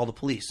I'll just call the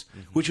police,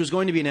 which was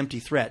going to be an empty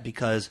threat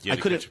because I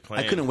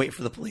couldn't wait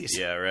for the police.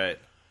 Yeah, right.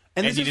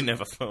 And you didn't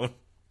have a phone.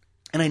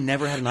 And I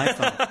never had an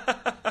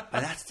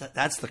iPhone.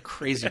 That's the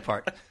crazy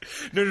part.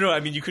 No. I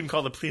mean, you couldn't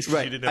call the police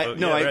because you didn't have a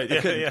phone. I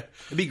couldn't. Yeah.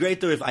 It'd be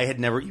great, though, if I had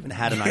never even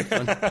had an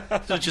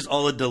iPhone. So it's just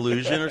all a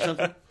delusion or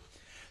something.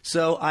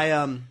 So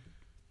I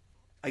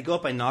go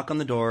up, I knock on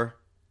the door,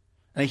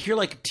 and I hear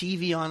like a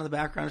TV on in the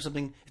background or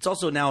something. It's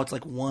also now it's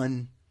like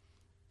 1:30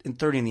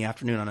 in the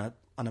afternoon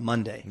on a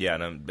Monday. Yeah,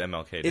 on a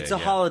MLK day. It's a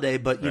holiday,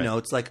 but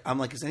it's like I'm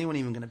like, is anyone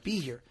even going to be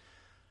here?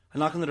 I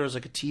knock on the door, there's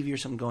like a TV or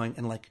something going,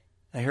 and like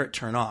I hear it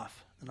turn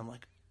off, and I'm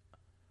like,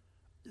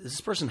 is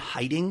this person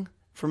hiding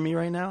from me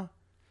right now?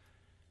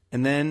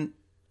 And then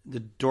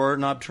the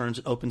doorknob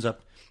opens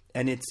up,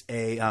 and it's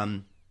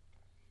I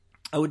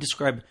would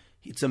describe.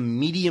 It's a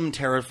medium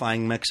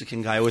terrifying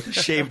Mexican guy with a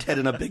shaved head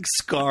and a big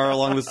scar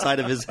along the side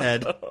of his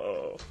head.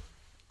 Oh.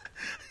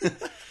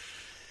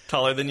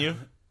 Taller than you?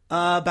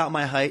 About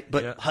my height,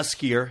 but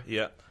huskier.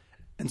 Yeah.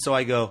 And so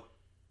I go,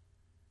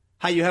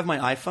 hi, you have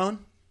my iPhone?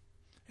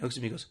 He looks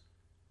at me and goes,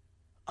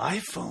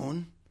 iPhone?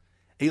 And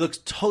he looks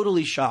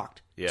totally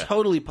shocked,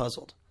 totally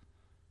puzzled.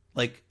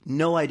 Like,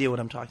 no idea what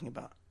I'm talking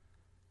about.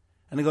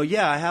 And I go,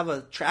 yeah, I have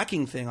a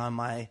tracking thing on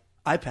my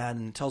iPad,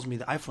 and it tells me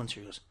the iPhone's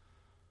here. He goes,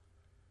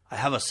 I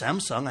have a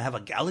Samsung, I have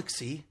a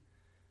Galaxy,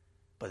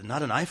 but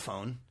not an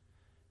iPhone.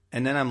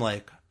 And then I'm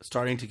like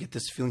starting to get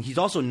this feeling. He's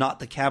also not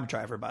the cab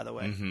driver, by the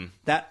way. Mm-hmm.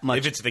 That much.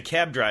 If it's the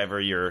cab driver,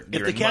 you're in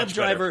a much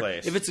better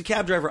place. If it's a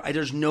cab driver,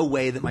 there's no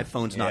way that my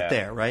phone's not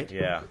there, right?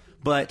 Yeah.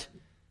 But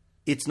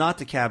it's not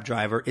the cab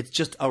driver. It's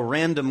just a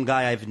random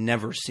guy I've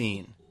never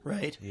seen,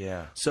 right?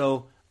 Yeah.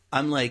 So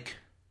I'm like,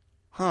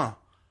 huh.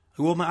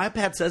 Well, my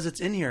iPad says it's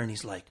in here. And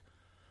he's like,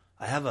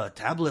 I have a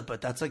tablet,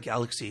 but that's a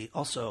Galaxy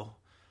also.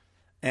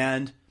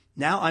 And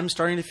now I'm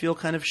starting to feel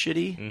kind of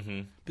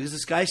shitty because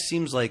this guy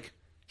seems like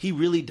he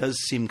really does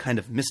seem kind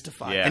of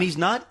mystified. Yeah. And he's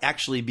not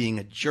actually being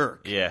a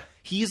jerk. Yeah.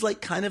 He's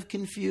like kind of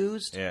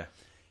confused. Yeah.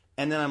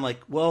 And then I'm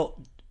like,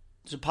 well,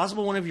 is it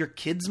possible one of your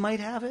kids might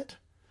have it?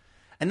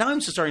 And now I'm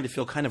just starting to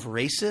feel kind of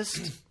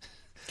racist.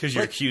 Because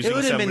you're accusing it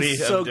would have somebody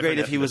been so of great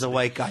if he was a ethnicity.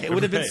 white guy. It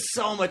would have been Right.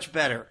 so much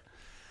better.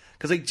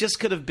 Because I just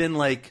could have been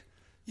like,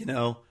 you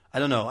know, I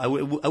don't know. I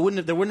wouldn't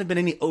have. There wouldn't have been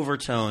any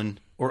overtone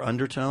or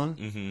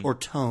undertone or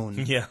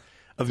tone Yeah.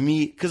 of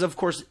me. Because of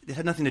course it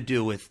had nothing to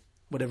do with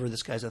whatever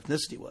this guy's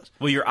ethnicity was.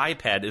 Well, your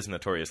iPad is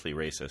notoriously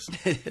racist.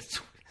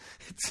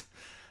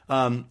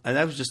 And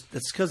that was just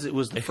that's because it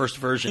was the first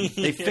version.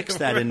 They fixed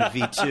that in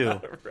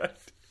V2. Right.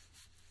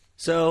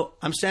 So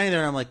I'm standing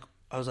there and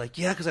I was like,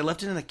 yeah, because I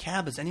left it in a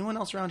cab. Is anyone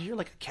else around here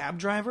like a cab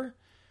driver?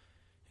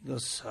 He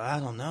goes, I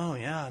don't know.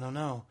 Yeah, I don't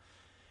know.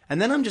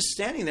 And then I'm just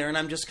standing there and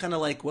I'm just kind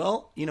of like,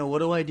 well, you know, what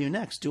do I do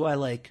next? Do I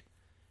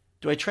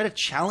try to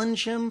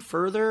challenge him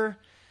further?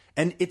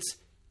 And it's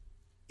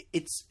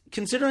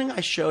considering I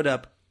showed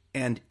up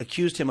and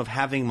accused him of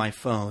having my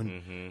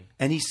phone,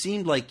 and he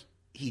seemed like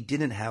he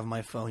didn't have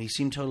my phone. He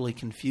seemed totally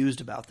confused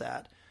about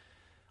that.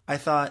 I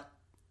thought,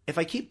 if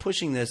I keep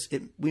pushing this,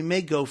 we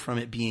may go from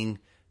it being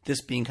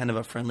kind of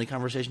a friendly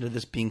conversation to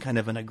this being kind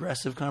of an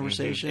aggressive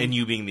conversation. And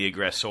you being the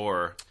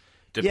aggressor,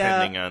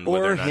 depending on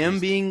whether or or not him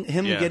he's- being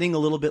Yeah. getting a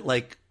little bit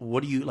like,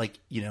 what do you like?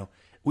 You know,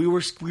 we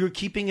were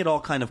keeping it all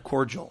kind of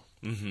cordial,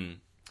 and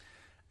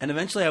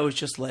eventually I was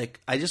just like,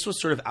 I just was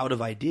sort of out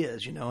of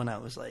ideas, you know, and I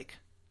was like,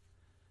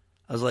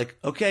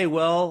 okay,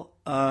 well,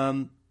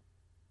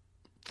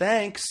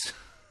 thanks.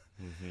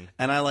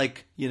 And I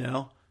like, you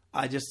know,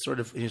 I just sort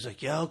of, he was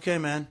like, yeah, okay,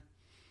 man.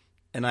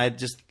 And I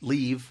just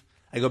leave.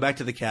 I go back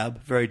to the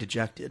cab, very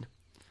dejected.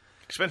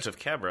 Expensive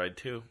cab ride,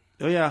 too.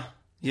 Oh, yeah.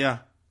 Yeah.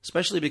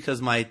 Especially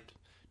because my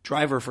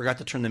driver forgot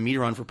to turn the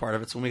meter on for part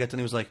of it. So when we got done,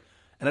 he was like,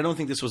 and I don't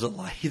think this was a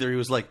lie either. He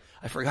was like,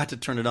 I forgot to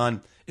turn it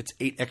on. It's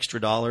 $8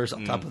 extra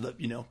on top of the,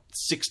 you know,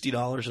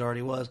 $60 it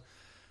already was.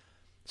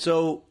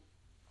 So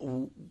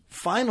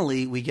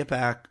finally we get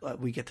back,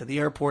 we get to the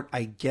airport.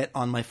 I get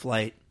on my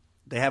flight.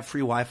 They have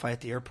free Wi-Fi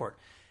at the airport.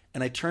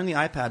 And I turn the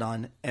iPad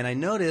on and I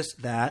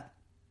noticed that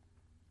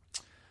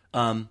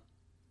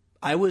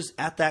I was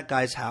at that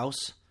guy's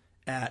house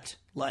at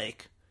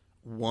like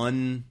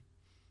 1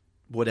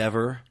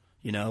 whatever,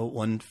 you know,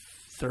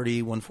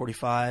 1:30,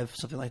 1:45,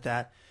 something like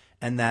that.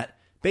 And that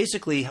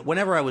basically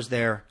whenever I was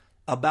there,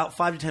 about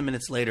 5 to 10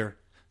 minutes later,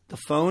 the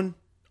phone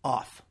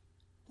off,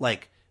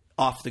 like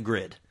off the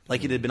grid.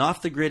 Like it had been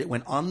off the grid. It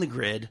went on the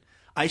grid.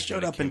 I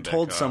showed up and came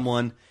told back off.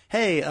 someone,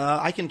 hey,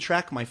 I can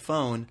track my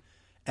phone.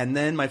 And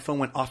then my phone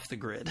went off the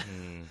grid.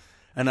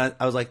 And I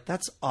was like,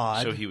 that's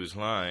odd. So he was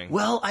lying.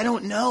 Well, I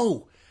don't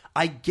know.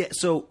 I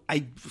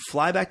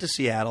fly back to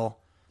Seattle.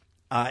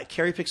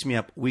 Carrie picks me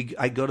up.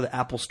 I go to the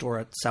Apple store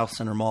at South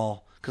Center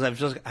Mall because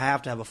I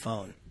have to have a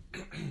phone.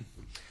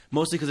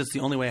 Mostly because it's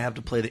the only way I have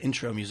to play the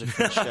intro music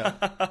for the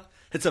show.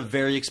 It's a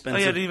very Oh,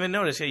 expensive. yeah, I didn't even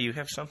notice. Yeah, you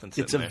have something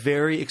sitting It's a there.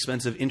 very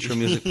expensive intro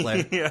music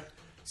player. Yeah.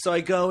 So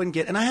I go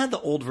and I had the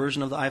old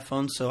version of the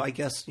iPhone, so I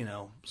guess, you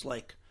know, it's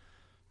like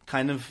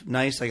kind of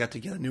nice. I got to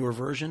get a newer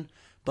version,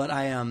 but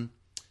I'm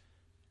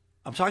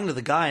talking to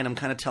the guy and I'm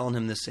kind of telling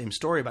him this same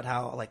story about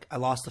how like I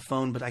lost the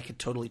phone, but I could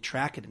totally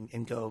track it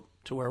and go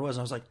to where it was.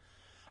 And I was like,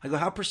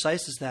 how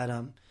precise is that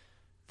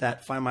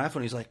Find My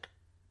iPhone? He's like,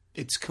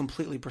 it's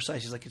completely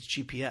precise. He's like, it's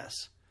GPS.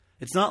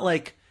 It's not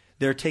like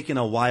they're taking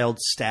a wild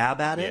stab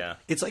at it. Yeah.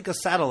 It's like a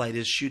satellite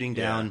is shooting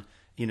down,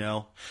 you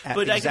know, at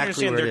But exactly I can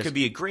understand where it there is. could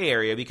be a gray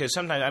area because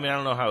sometimes, I mean, I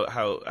don't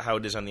know how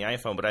it is on the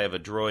iPhone, but I have a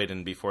Droid,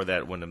 and before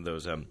that, one of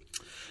those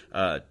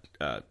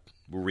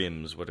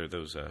rims. What are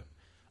those?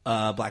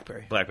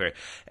 BlackBerry. BlackBerry.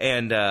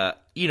 And,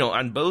 you know,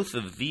 on both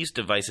of these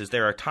devices,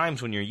 there are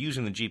times when you're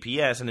using the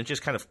GPS and it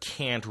just kind of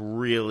can't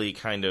really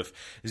kind of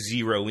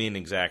zero in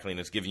exactly, and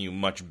it's giving you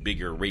much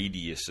bigger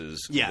radiuses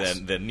Yes.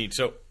 than need.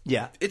 So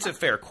Yeah. it's a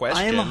fair question.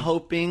 I am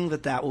hoping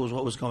that was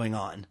what was going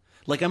on.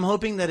 Like, I'm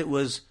hoping that it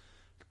was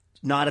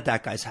not at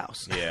that guy's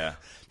house. Yeah.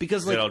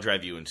 Because, like, That'll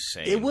drive you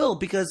insane. it will,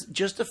 because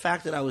just the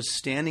fact that I was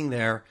standing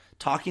there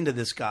talking to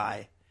this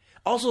guy.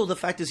 Also, the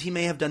fact is he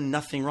may have done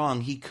nothing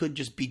wrong. He could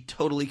just be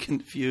totally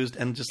confused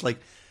and just like,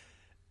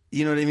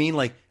 you know what I mean?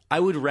 Like, I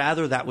would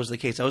rather that was the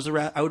case. I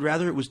would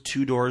rather it was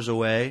 2 doors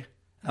away.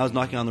 I was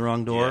knocking on the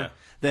wrong door. Yeah.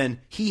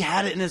 Than he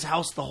had it in his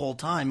house the whole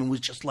time and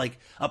was just like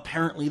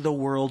apparently the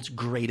world's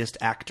greatest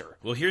actor.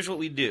 Well, here's what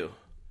we do.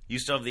 You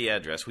still have the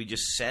address. We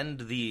just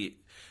send the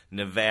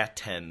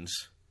Nevatans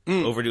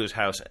over to his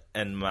house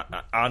and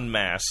en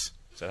masse.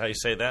 Is that how you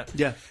say that?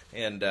 Yeah.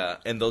 And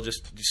they'll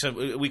just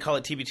we call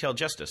it TBTL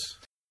justice.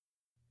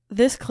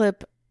 This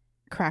clip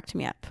cracked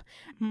me up.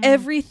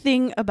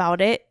 Everything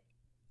about it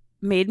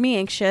made me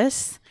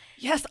anxious.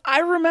 Yes, I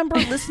remember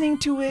listening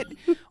to it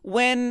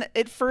when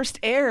it first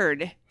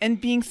aired and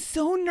being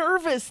so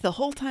nervous the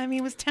whole time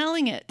he was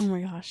telling it. Oh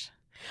my gosh.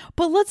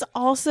 But let's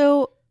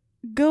also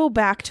go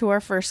back to our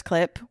first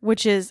clip,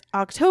 which is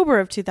October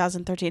of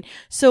 2013.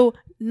 So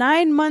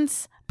 9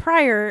 months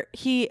prior,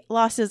 he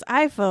lost his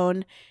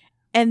iPhone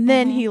and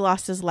then he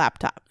lost his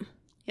laptop.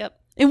 Yep.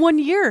 In 1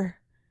 year.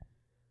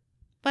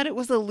 But it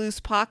was a loose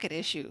pocket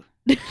issue.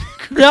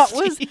 That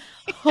was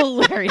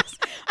hilarious.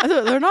 I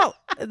thought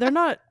they're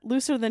not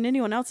looser than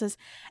anyone else's.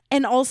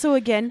 And also,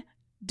 again,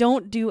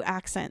 don't do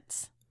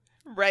accents.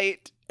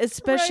 Right.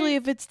 Especially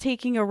Right. if it's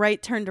taking a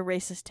right turn to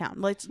racist town.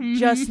 Let's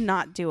just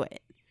not do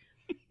it.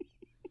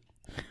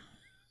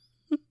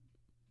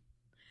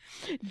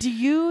 Do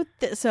you...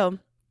 So,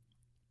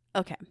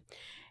 okay.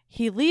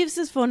 He leaves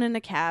his phone in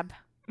a cab.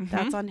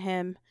 That's on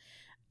him.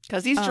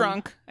 Because he's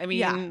drunk. I mean,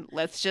 yeah.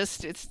 let's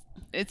just...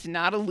 It's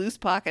not a loose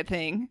pocket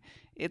thing.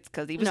 It's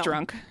because he was No.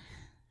 drunk.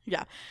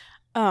 Yeah.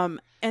 And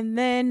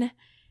then,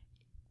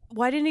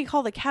 why didn't he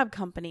call the cab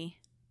company?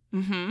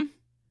 Mm-hmm.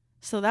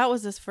 So that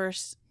was his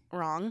first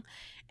wrong.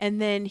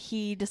 And then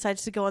he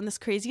decides to go on this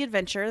crazy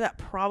adventure that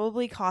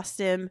probably cost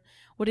him,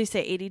 what did he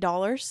say,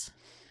 $80?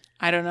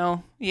 I don't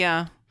know.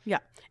 Yeah. Yeah.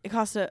 It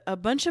cost a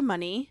bunch of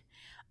money.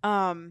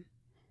 And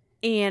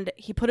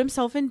he put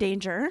himself in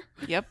danger.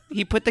 Yep.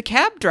 He put the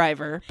cab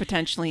driver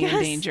potentially in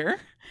Yes. danger.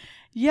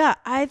 Yeah.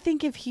 I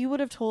think if he would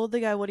have told the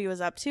guy what he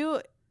was up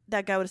to,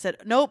 that guy would have said,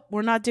 nope,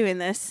 we're not doing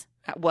this.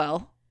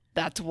 Well,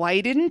 that's why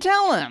he didn't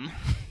tell him.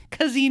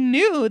 Because he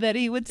knew that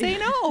he would say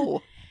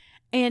no.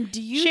 And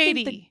do you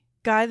Shady. think the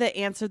guy that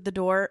answered the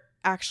door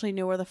actually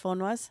knew where the phone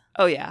was?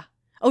 Oh, yeah.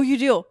 Oh, you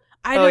do?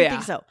 I Oh, don't yeah.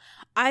 think so.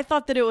 I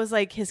thought that it was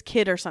like his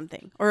kid or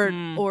something,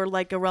 or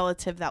like a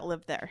relative that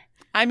lived there.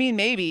 I mean,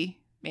 maybe.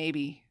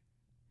 Maybe.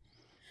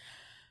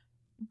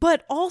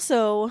 But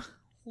also,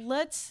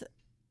 let's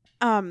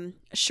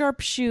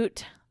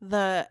sharpshoot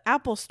the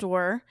Apple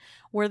Store,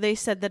 where they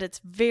said that it's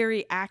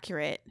very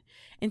accurate.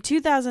 In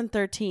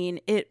 2013,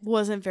 it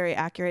wasn't very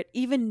accurate.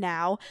 Even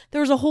now,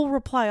 there was a whole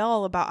reply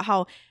all about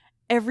how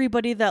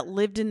everybody that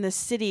lived in the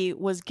city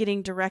was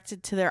getting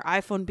directed to their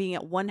iPhone being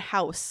at one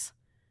house.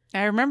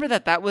 I remember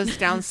that was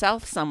down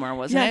south somewhere,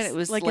 wasn't Yes, it? It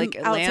was like like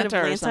in- outside of Atlanta or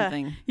Atlanta.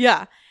 something.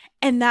 Yeah.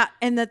 And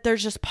that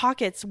there's just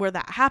pockets where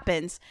that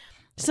happens.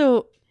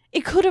 So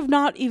it could have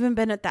not even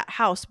been at that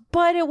house,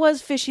 but it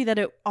was fishy that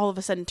it all of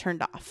a sudden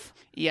turned off.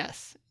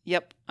 Yes.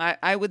 Yep.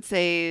 I would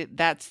say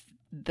that's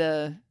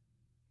the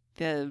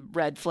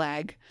red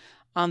flag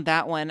on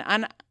that one.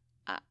 And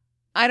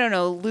I don't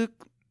know.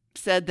 Luke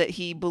said that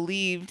he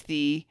believed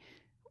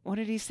what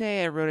did he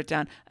say? I wrote it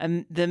down.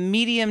 The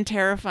medium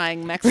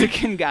terrifying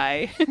Mexican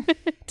guy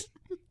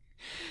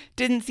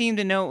didn't seem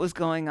to know what was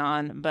going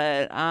on.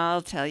 But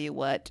I'll tell you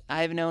what,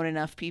 I've known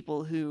enough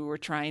people who were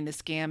trying to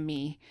scam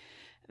me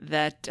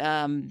that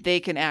they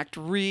can act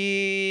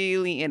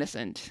really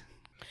innocent.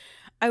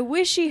 I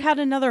wish he had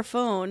another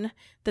phone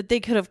that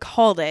they could have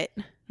called it.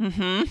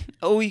 Mm-hmm.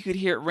 Oh, you could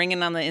hear it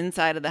ringing on the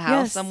inside of the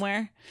house Yes.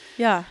 somewhere.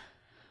 Yeah.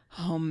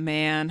 Oh,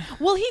 man.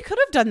 Well, he could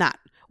have done that.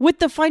 With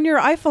the Find Your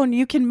iPhone,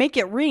 you can make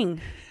it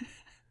ring.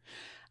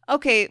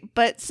 Okay,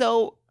 but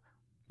so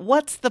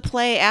what's the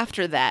play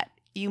after that?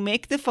 You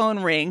make the phone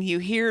ring, you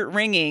hear it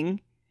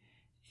ringing,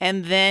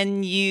 and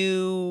then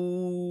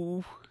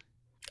you...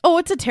 Oh,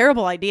 it's a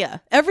terrible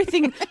idea.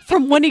 Everything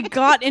from when he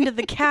got into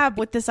the cab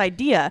with this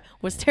idea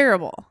was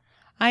terrible.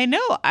 I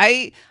know.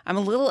 I'm a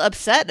little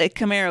upset at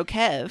Camaro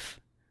Kev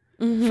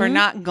for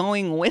not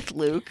going with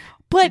Luke to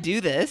But do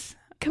this.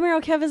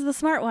 Camaro Kev is the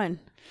smart one.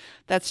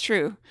 That's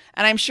true.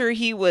 And I'm sure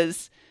he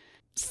was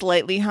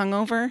slightly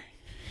hungover.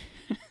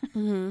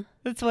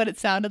 That's what it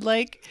sounded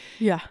like.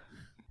 Yeah.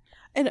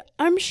 And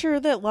I'm sure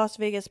that Las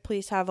Vegas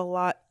police have a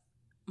lot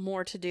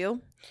more to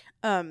do.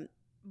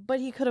 But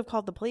he could have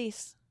called the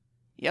police.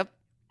 Yep.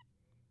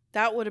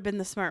 That would have been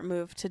the smart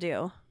move to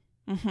do.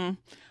 Mm-hmm.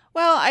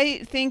 Well, I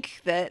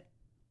think that,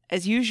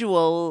 as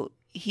usual,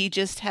 he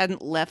just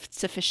hadn't left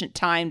sufficient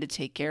time to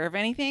take care of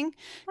anything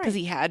because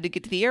he had to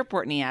get to the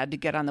airport and he had to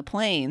get on the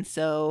plane.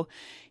 So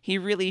he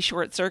really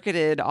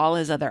short-circuited all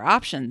his other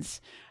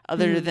options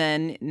other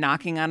than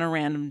knocking on a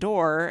random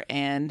door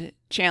and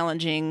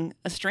challenging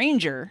a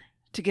stranger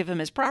to give him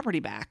his property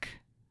back.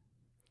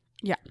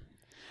 Yeah.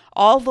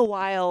 All the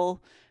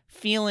while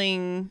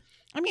feeling,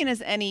 I mean,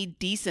 as any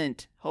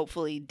decent,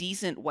 hopefully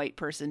decent white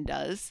person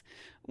does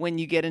when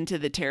you get into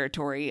the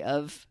territory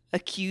of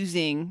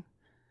accusing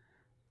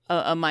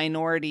a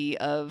minority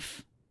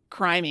of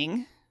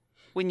criming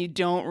when you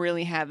don't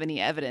really have any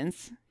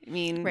evidence. I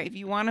mean, Right. if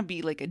you want to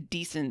be like a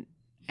decent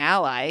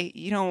ally,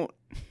 you don't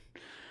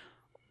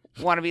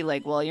want to be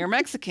like, well, you're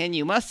Mexican,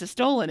 you must have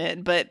stolen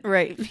it. But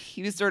Right.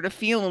 he was sort of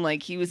feeling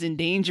like he was in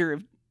danger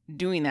of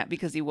doing that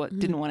because he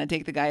didn't want to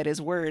take the guy at his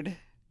word.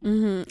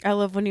 I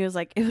love when he was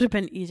like, it would have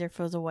been easier if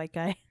it was a white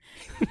guy.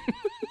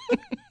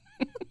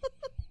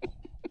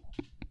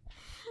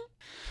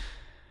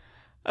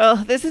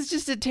 Oh, this is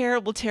just a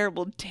terrible,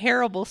 terrible,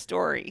 terrible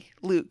story,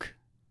 Luke.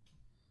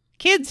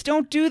 Kids,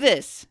 don't do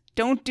this.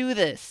 Don't do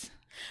this.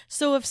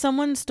 So if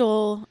someone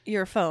stole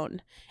your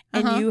phone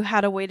and you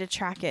had a way to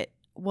track it,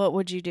 what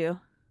would you do?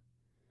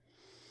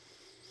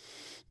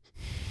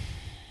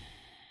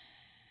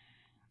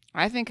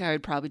 I think I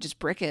would probably just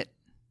brick it.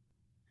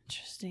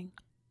 Interesting.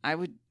 I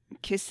would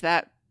kiss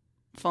that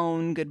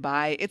phone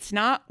goodbye. It's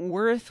not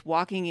worth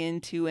walking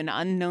into an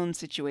unknown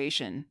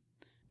situation.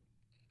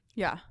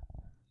 Yeah.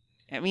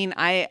 I mean,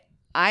 I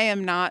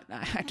am not,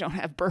 I don't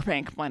have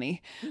Burbank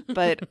money,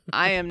 but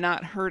I am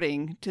not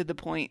hurting to the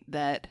point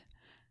that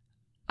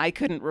I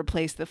couldn't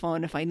replace the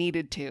phone if I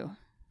needed to.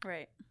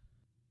 Right.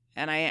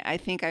 And I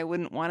think I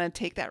wouldn't want to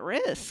take that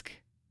risk.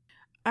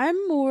 I'm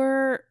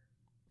more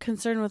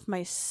concerned with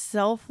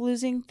myself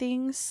losing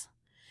things.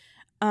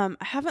 I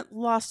haven't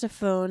lost a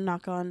phone,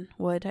 knock on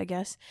wood, I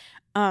guess.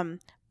 But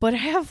I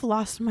have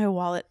lost my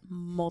wallet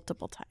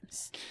multiple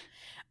times.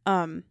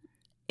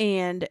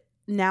 And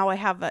now I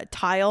have a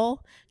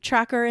tile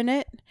tracker in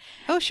it.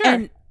 Oh, sure.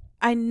 And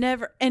I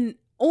never, and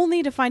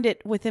only to find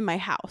it within my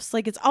house.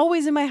 Like, it's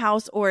always in my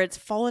house or it's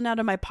fallen out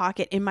of my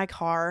pocket in my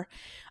car.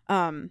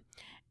 And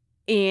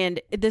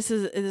it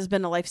has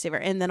been a lifesaver.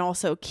 And then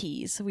also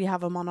keys. We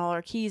have them on all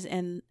our keys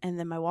and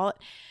then my wallet.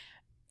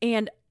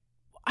 And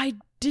I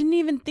didn't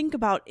even think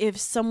about if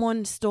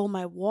someone stole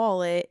my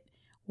wallet,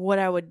 what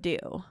I would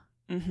do.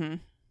 Mm-hmm.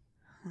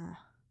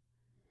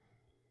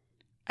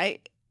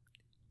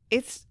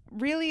 It's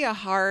really a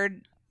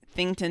hard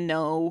thing to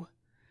know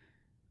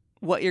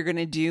what you're going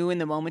to do in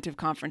the moment of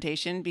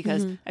confrontation,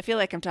 because I feel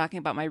like I'm talking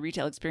about my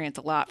retail experience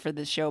a lot for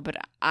this show, but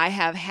I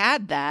have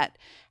had that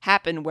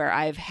happen where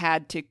I've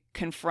had to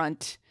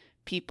confront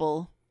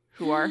people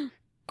who are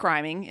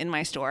criming in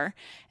my store.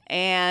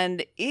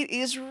 And it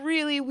is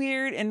really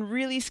weird and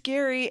really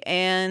scary,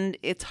 and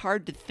it's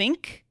hard to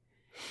think.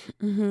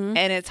 And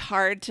it's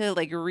hard to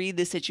like read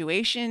the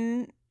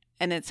situation,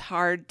 and it's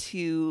hard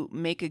to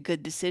make a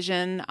good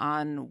decision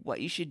on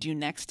what you should do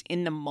next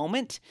in the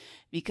moment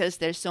because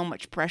there's so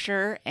much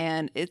pressure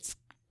and it's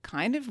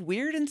kind of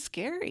weird and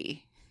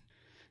scary.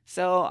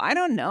 So I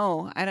don't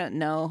know.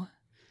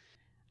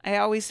 I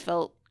always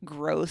felt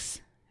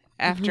gross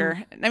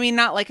after. I mean,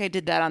 not like I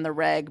did that on the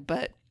reg,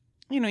 but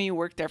you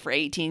worked there for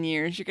 18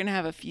 years. You're going to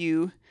have a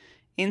few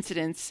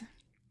incidents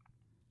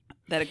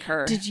that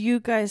occur. Did you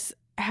guys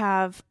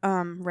have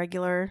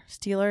regular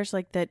stealers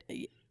like that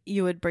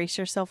you would brace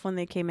yourself when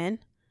they came in?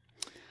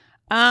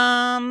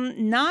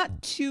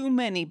 Not too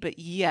many, but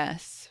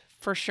yes,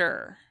 for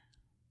sure.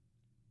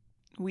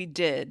 We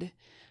did.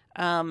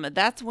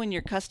 That's when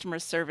your customer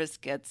service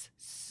gets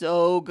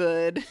so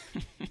good.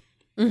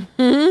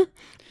 The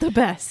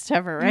best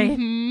ever,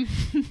 right?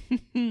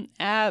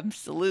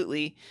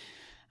 Absolutely.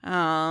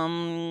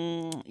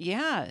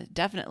 Yeah,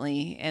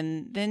 definitely.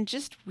 And then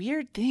just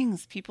weird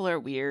things. People are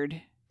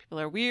weird.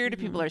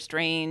 People are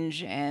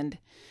strange, and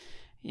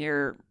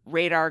your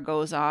radar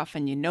goes off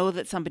and you know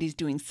that somebody's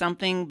doing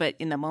something, but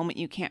in the moment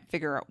you can't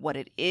figure out what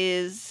it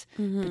is,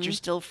 but you're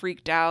still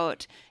freaked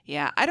out.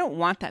 Yeah, I don't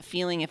want that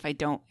feeling if I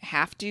don't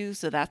have to,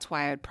 so that's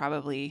why I'd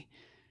probably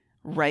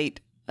write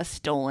a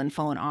stolen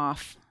phone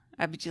off.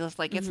 I'd be just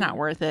like, it's not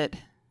worth it.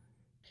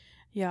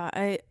 Yeah,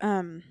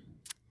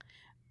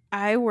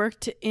 I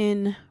worked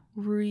in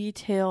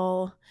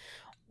retail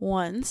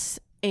once,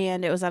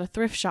 and it was at a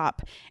thrift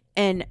shop,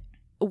 and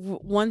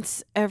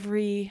once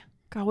every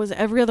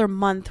other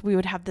month we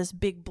would have this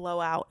big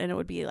blowout, and it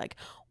would be like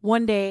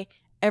one day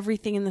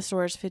everything in the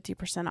store is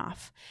 50%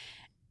 off,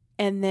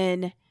 and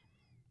then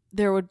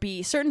there would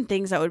be certain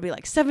things that would be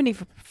like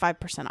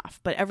 75% off,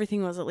 but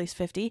everything was at least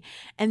 50.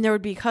 And there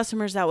would be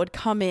customers that would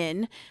come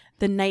in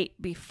the night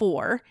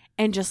before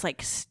and just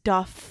like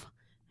stuff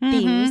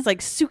things,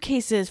 like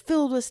suitcases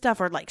filled with stuff,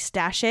 or like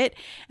stash it.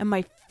 And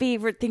my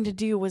favorite thing to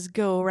do was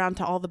go around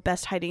to all the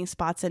best hiding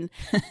spots and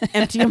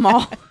empty them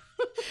all.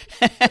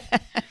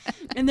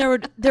 And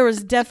there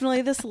was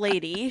definitely this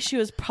lady, she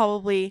was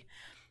probably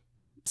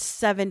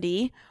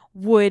 70,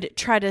 would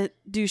try to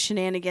do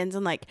shenanigans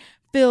and like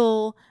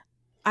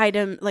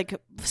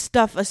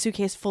stuff a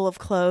suitcase full of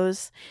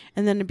clothes,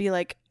 and then I'd be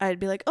like,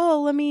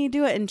 oh, let me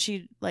do it, and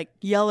she'd like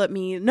yell at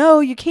me,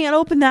 no, you can't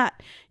open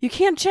that, you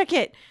can't check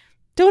it,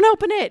 don't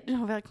open it. And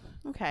I'll be like,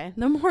 okay,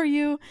 the more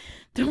you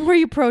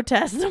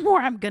protest, the more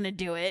I'm gonna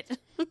do it.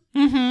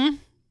 All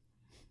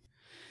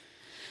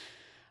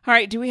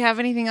right, do we have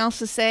anything else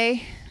to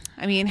say?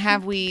 I mean,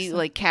 have we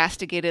like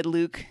castigated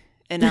Luke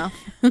enough?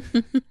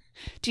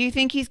 Do you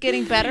think he's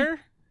getting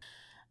better?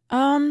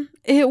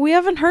 We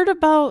haven't heard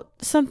about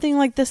something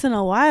like this in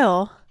a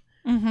while.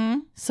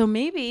 So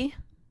maybe.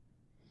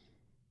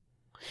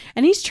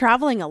 And he's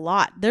traveling a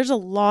lot. There's a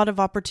lot of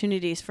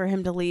opportunities for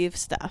him to leave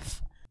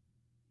stuff.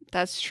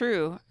 That's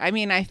true. I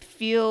mean, I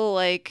feel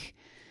like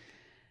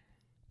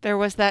there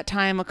was that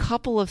time a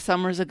couple of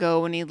summers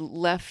ago when he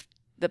left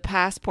the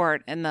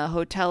passport in the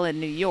hotel in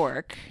New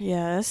York.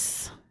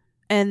 Yes.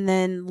 and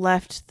then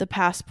left the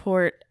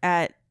passport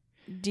at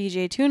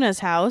DJ Tuna's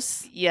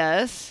house.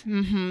 Yes.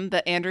 Mm-hmm.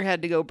 That Andrew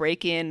had to go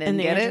break in and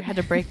get Andrew it. had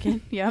to break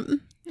in. Yep.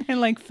 And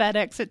like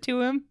FedEx it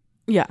to him.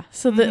 Yeah.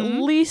 So at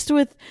least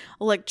with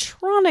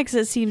electronics,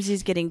 it seems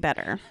he's getting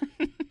better.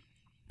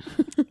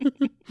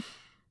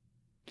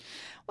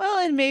 Well,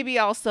 and maybe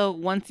also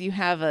once you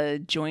have a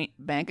joint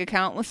bank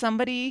account with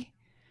somebody,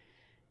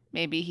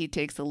 maybe he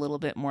takes a little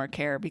bit more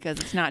care because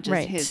it's not just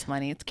Right. his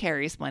money, it's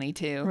Carrie's money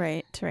too.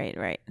 Right.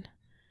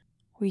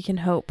 We can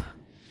hope.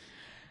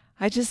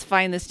 I just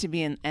find this to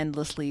be an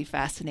endlessly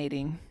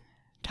fascinating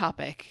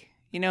topic.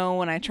 You know,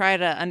 when I try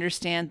to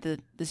understand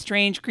the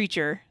strange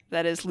creature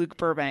that is Luke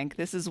Burbank,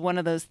 this is one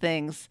of those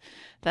things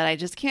that I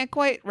just can't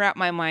quite wrap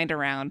my mind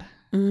around.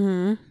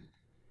 Mm-hmm.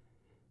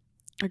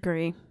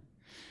 Agree.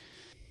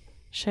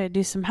 Should I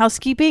do some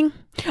housekeeping?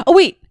 Oh,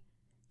 wait.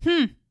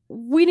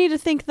 We need to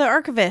thank the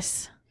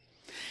archivist.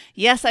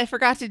 Yes, I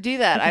forgot to do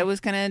that. I was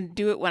going to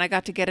do it when I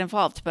got to get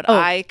involved, but Oh.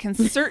 I can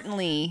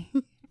certainly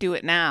do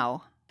it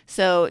now.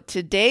 So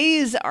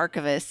today's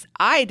archivist,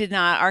 I did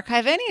not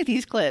archive any of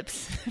these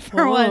clips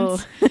for Whoa.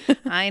 once.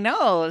 I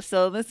know.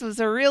 So this was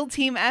a real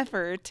team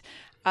effort.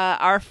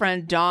 Our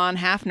friend Dawn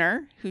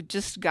Hafner, who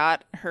just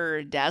got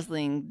her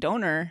dazzling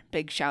donor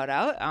big shout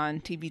out on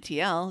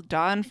TBTL,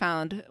 Dawn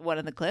found one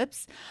of the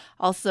clips.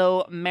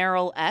 Also,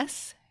 Meryl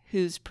S.,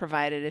 who's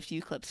provided a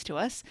few clips to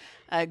us.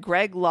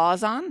 Greg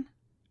Lawson.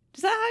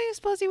 Is that how you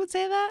suppose you would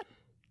say that?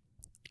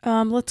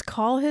 Let's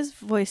call his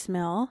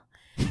voicemail.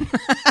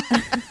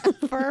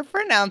 For a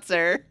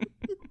pronouncer.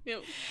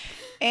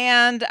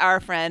 And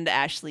our friend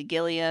Ashley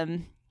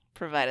Gilliam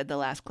provided the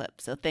last clip.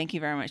 So thank you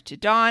very much to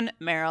Dawn,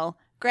 Meryl,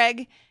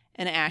 Greg,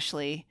 and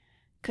Ashley.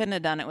 Couldn't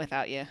have done it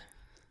without you.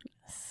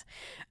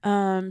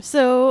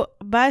 So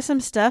buy some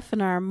stuff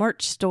in our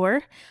merch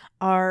store.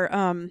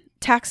 Our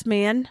tax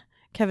man,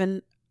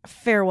 Kevin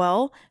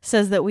Farewell,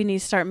 says that we need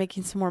to start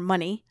making some more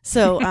money.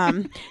 So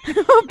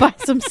buy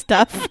some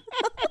stuff.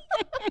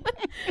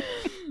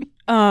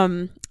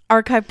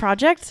 Archive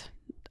project.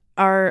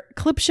 Our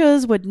clip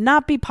shows would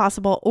not be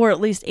possible, or at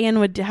least Anne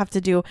would have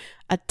to do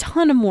a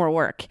ton of more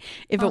work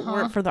if it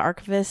weren't for the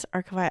archivist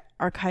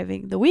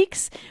archiving the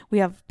weeks. We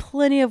have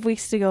plenty of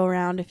weeks to go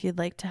around if you'd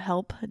like to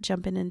help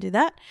jump in and do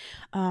that.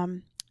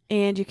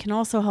 And you can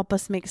also help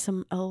us make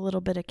a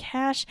little bit of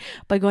cash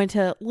by going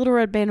to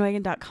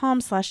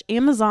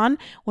littleredbandwagon.com/Amazon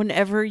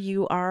whenever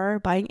you are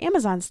buying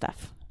Amazon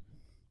stuff.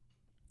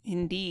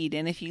 Indeed.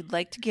 And if you'd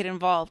like to get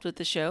involved with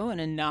the show in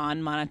a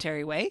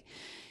non-monetary way,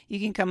 you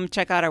can come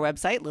check out our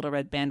website,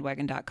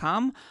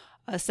 littleredbandwagon.com.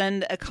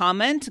 Send a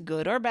comment,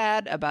 good or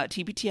bad, about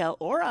TBTL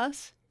or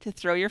us to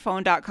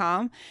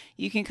throwyourphone.com.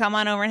 You can come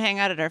on over and hang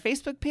out at our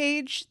Facebook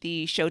page.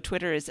 The show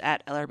Twitter is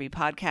at LRB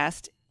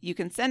Podcast. You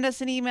can send us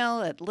an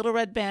email at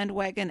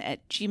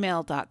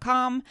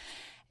littleredbandwagon@gmail.com.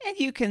 And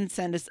you can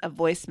send us a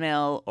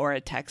voicemail or a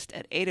text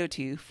at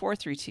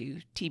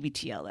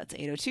 802-432-TBTL. That's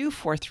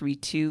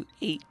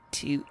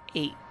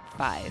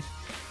 802-432-8285.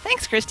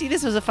 Thanks, Christy.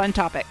 This was a fun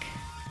topic.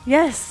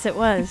 Yes, it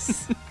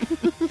was.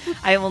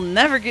 I will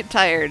never get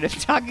tired of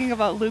talking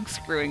about Luke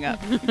screwing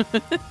up.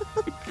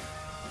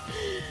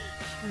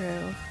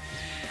 True.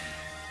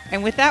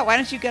 And with that, why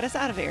don't you get us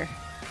out of here?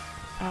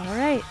 All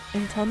right.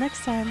 Until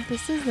next time,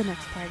 this is The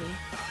Next Party.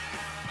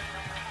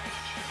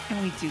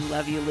 And we do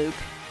love you, Luke.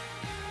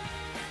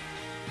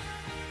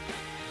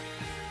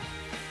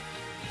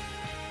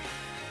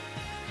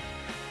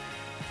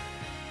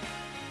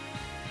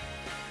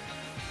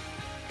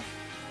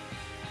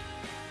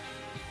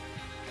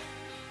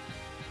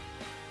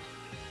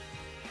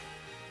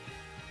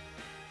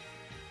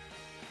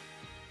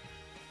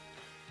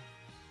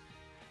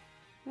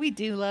 We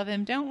do love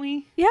him, don't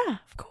we? Yeah,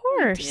 of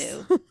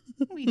course.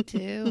 We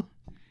do.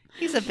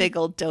 He's a big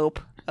old dope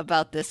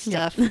about this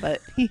stuff,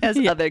 but he has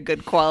other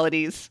good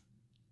qualities.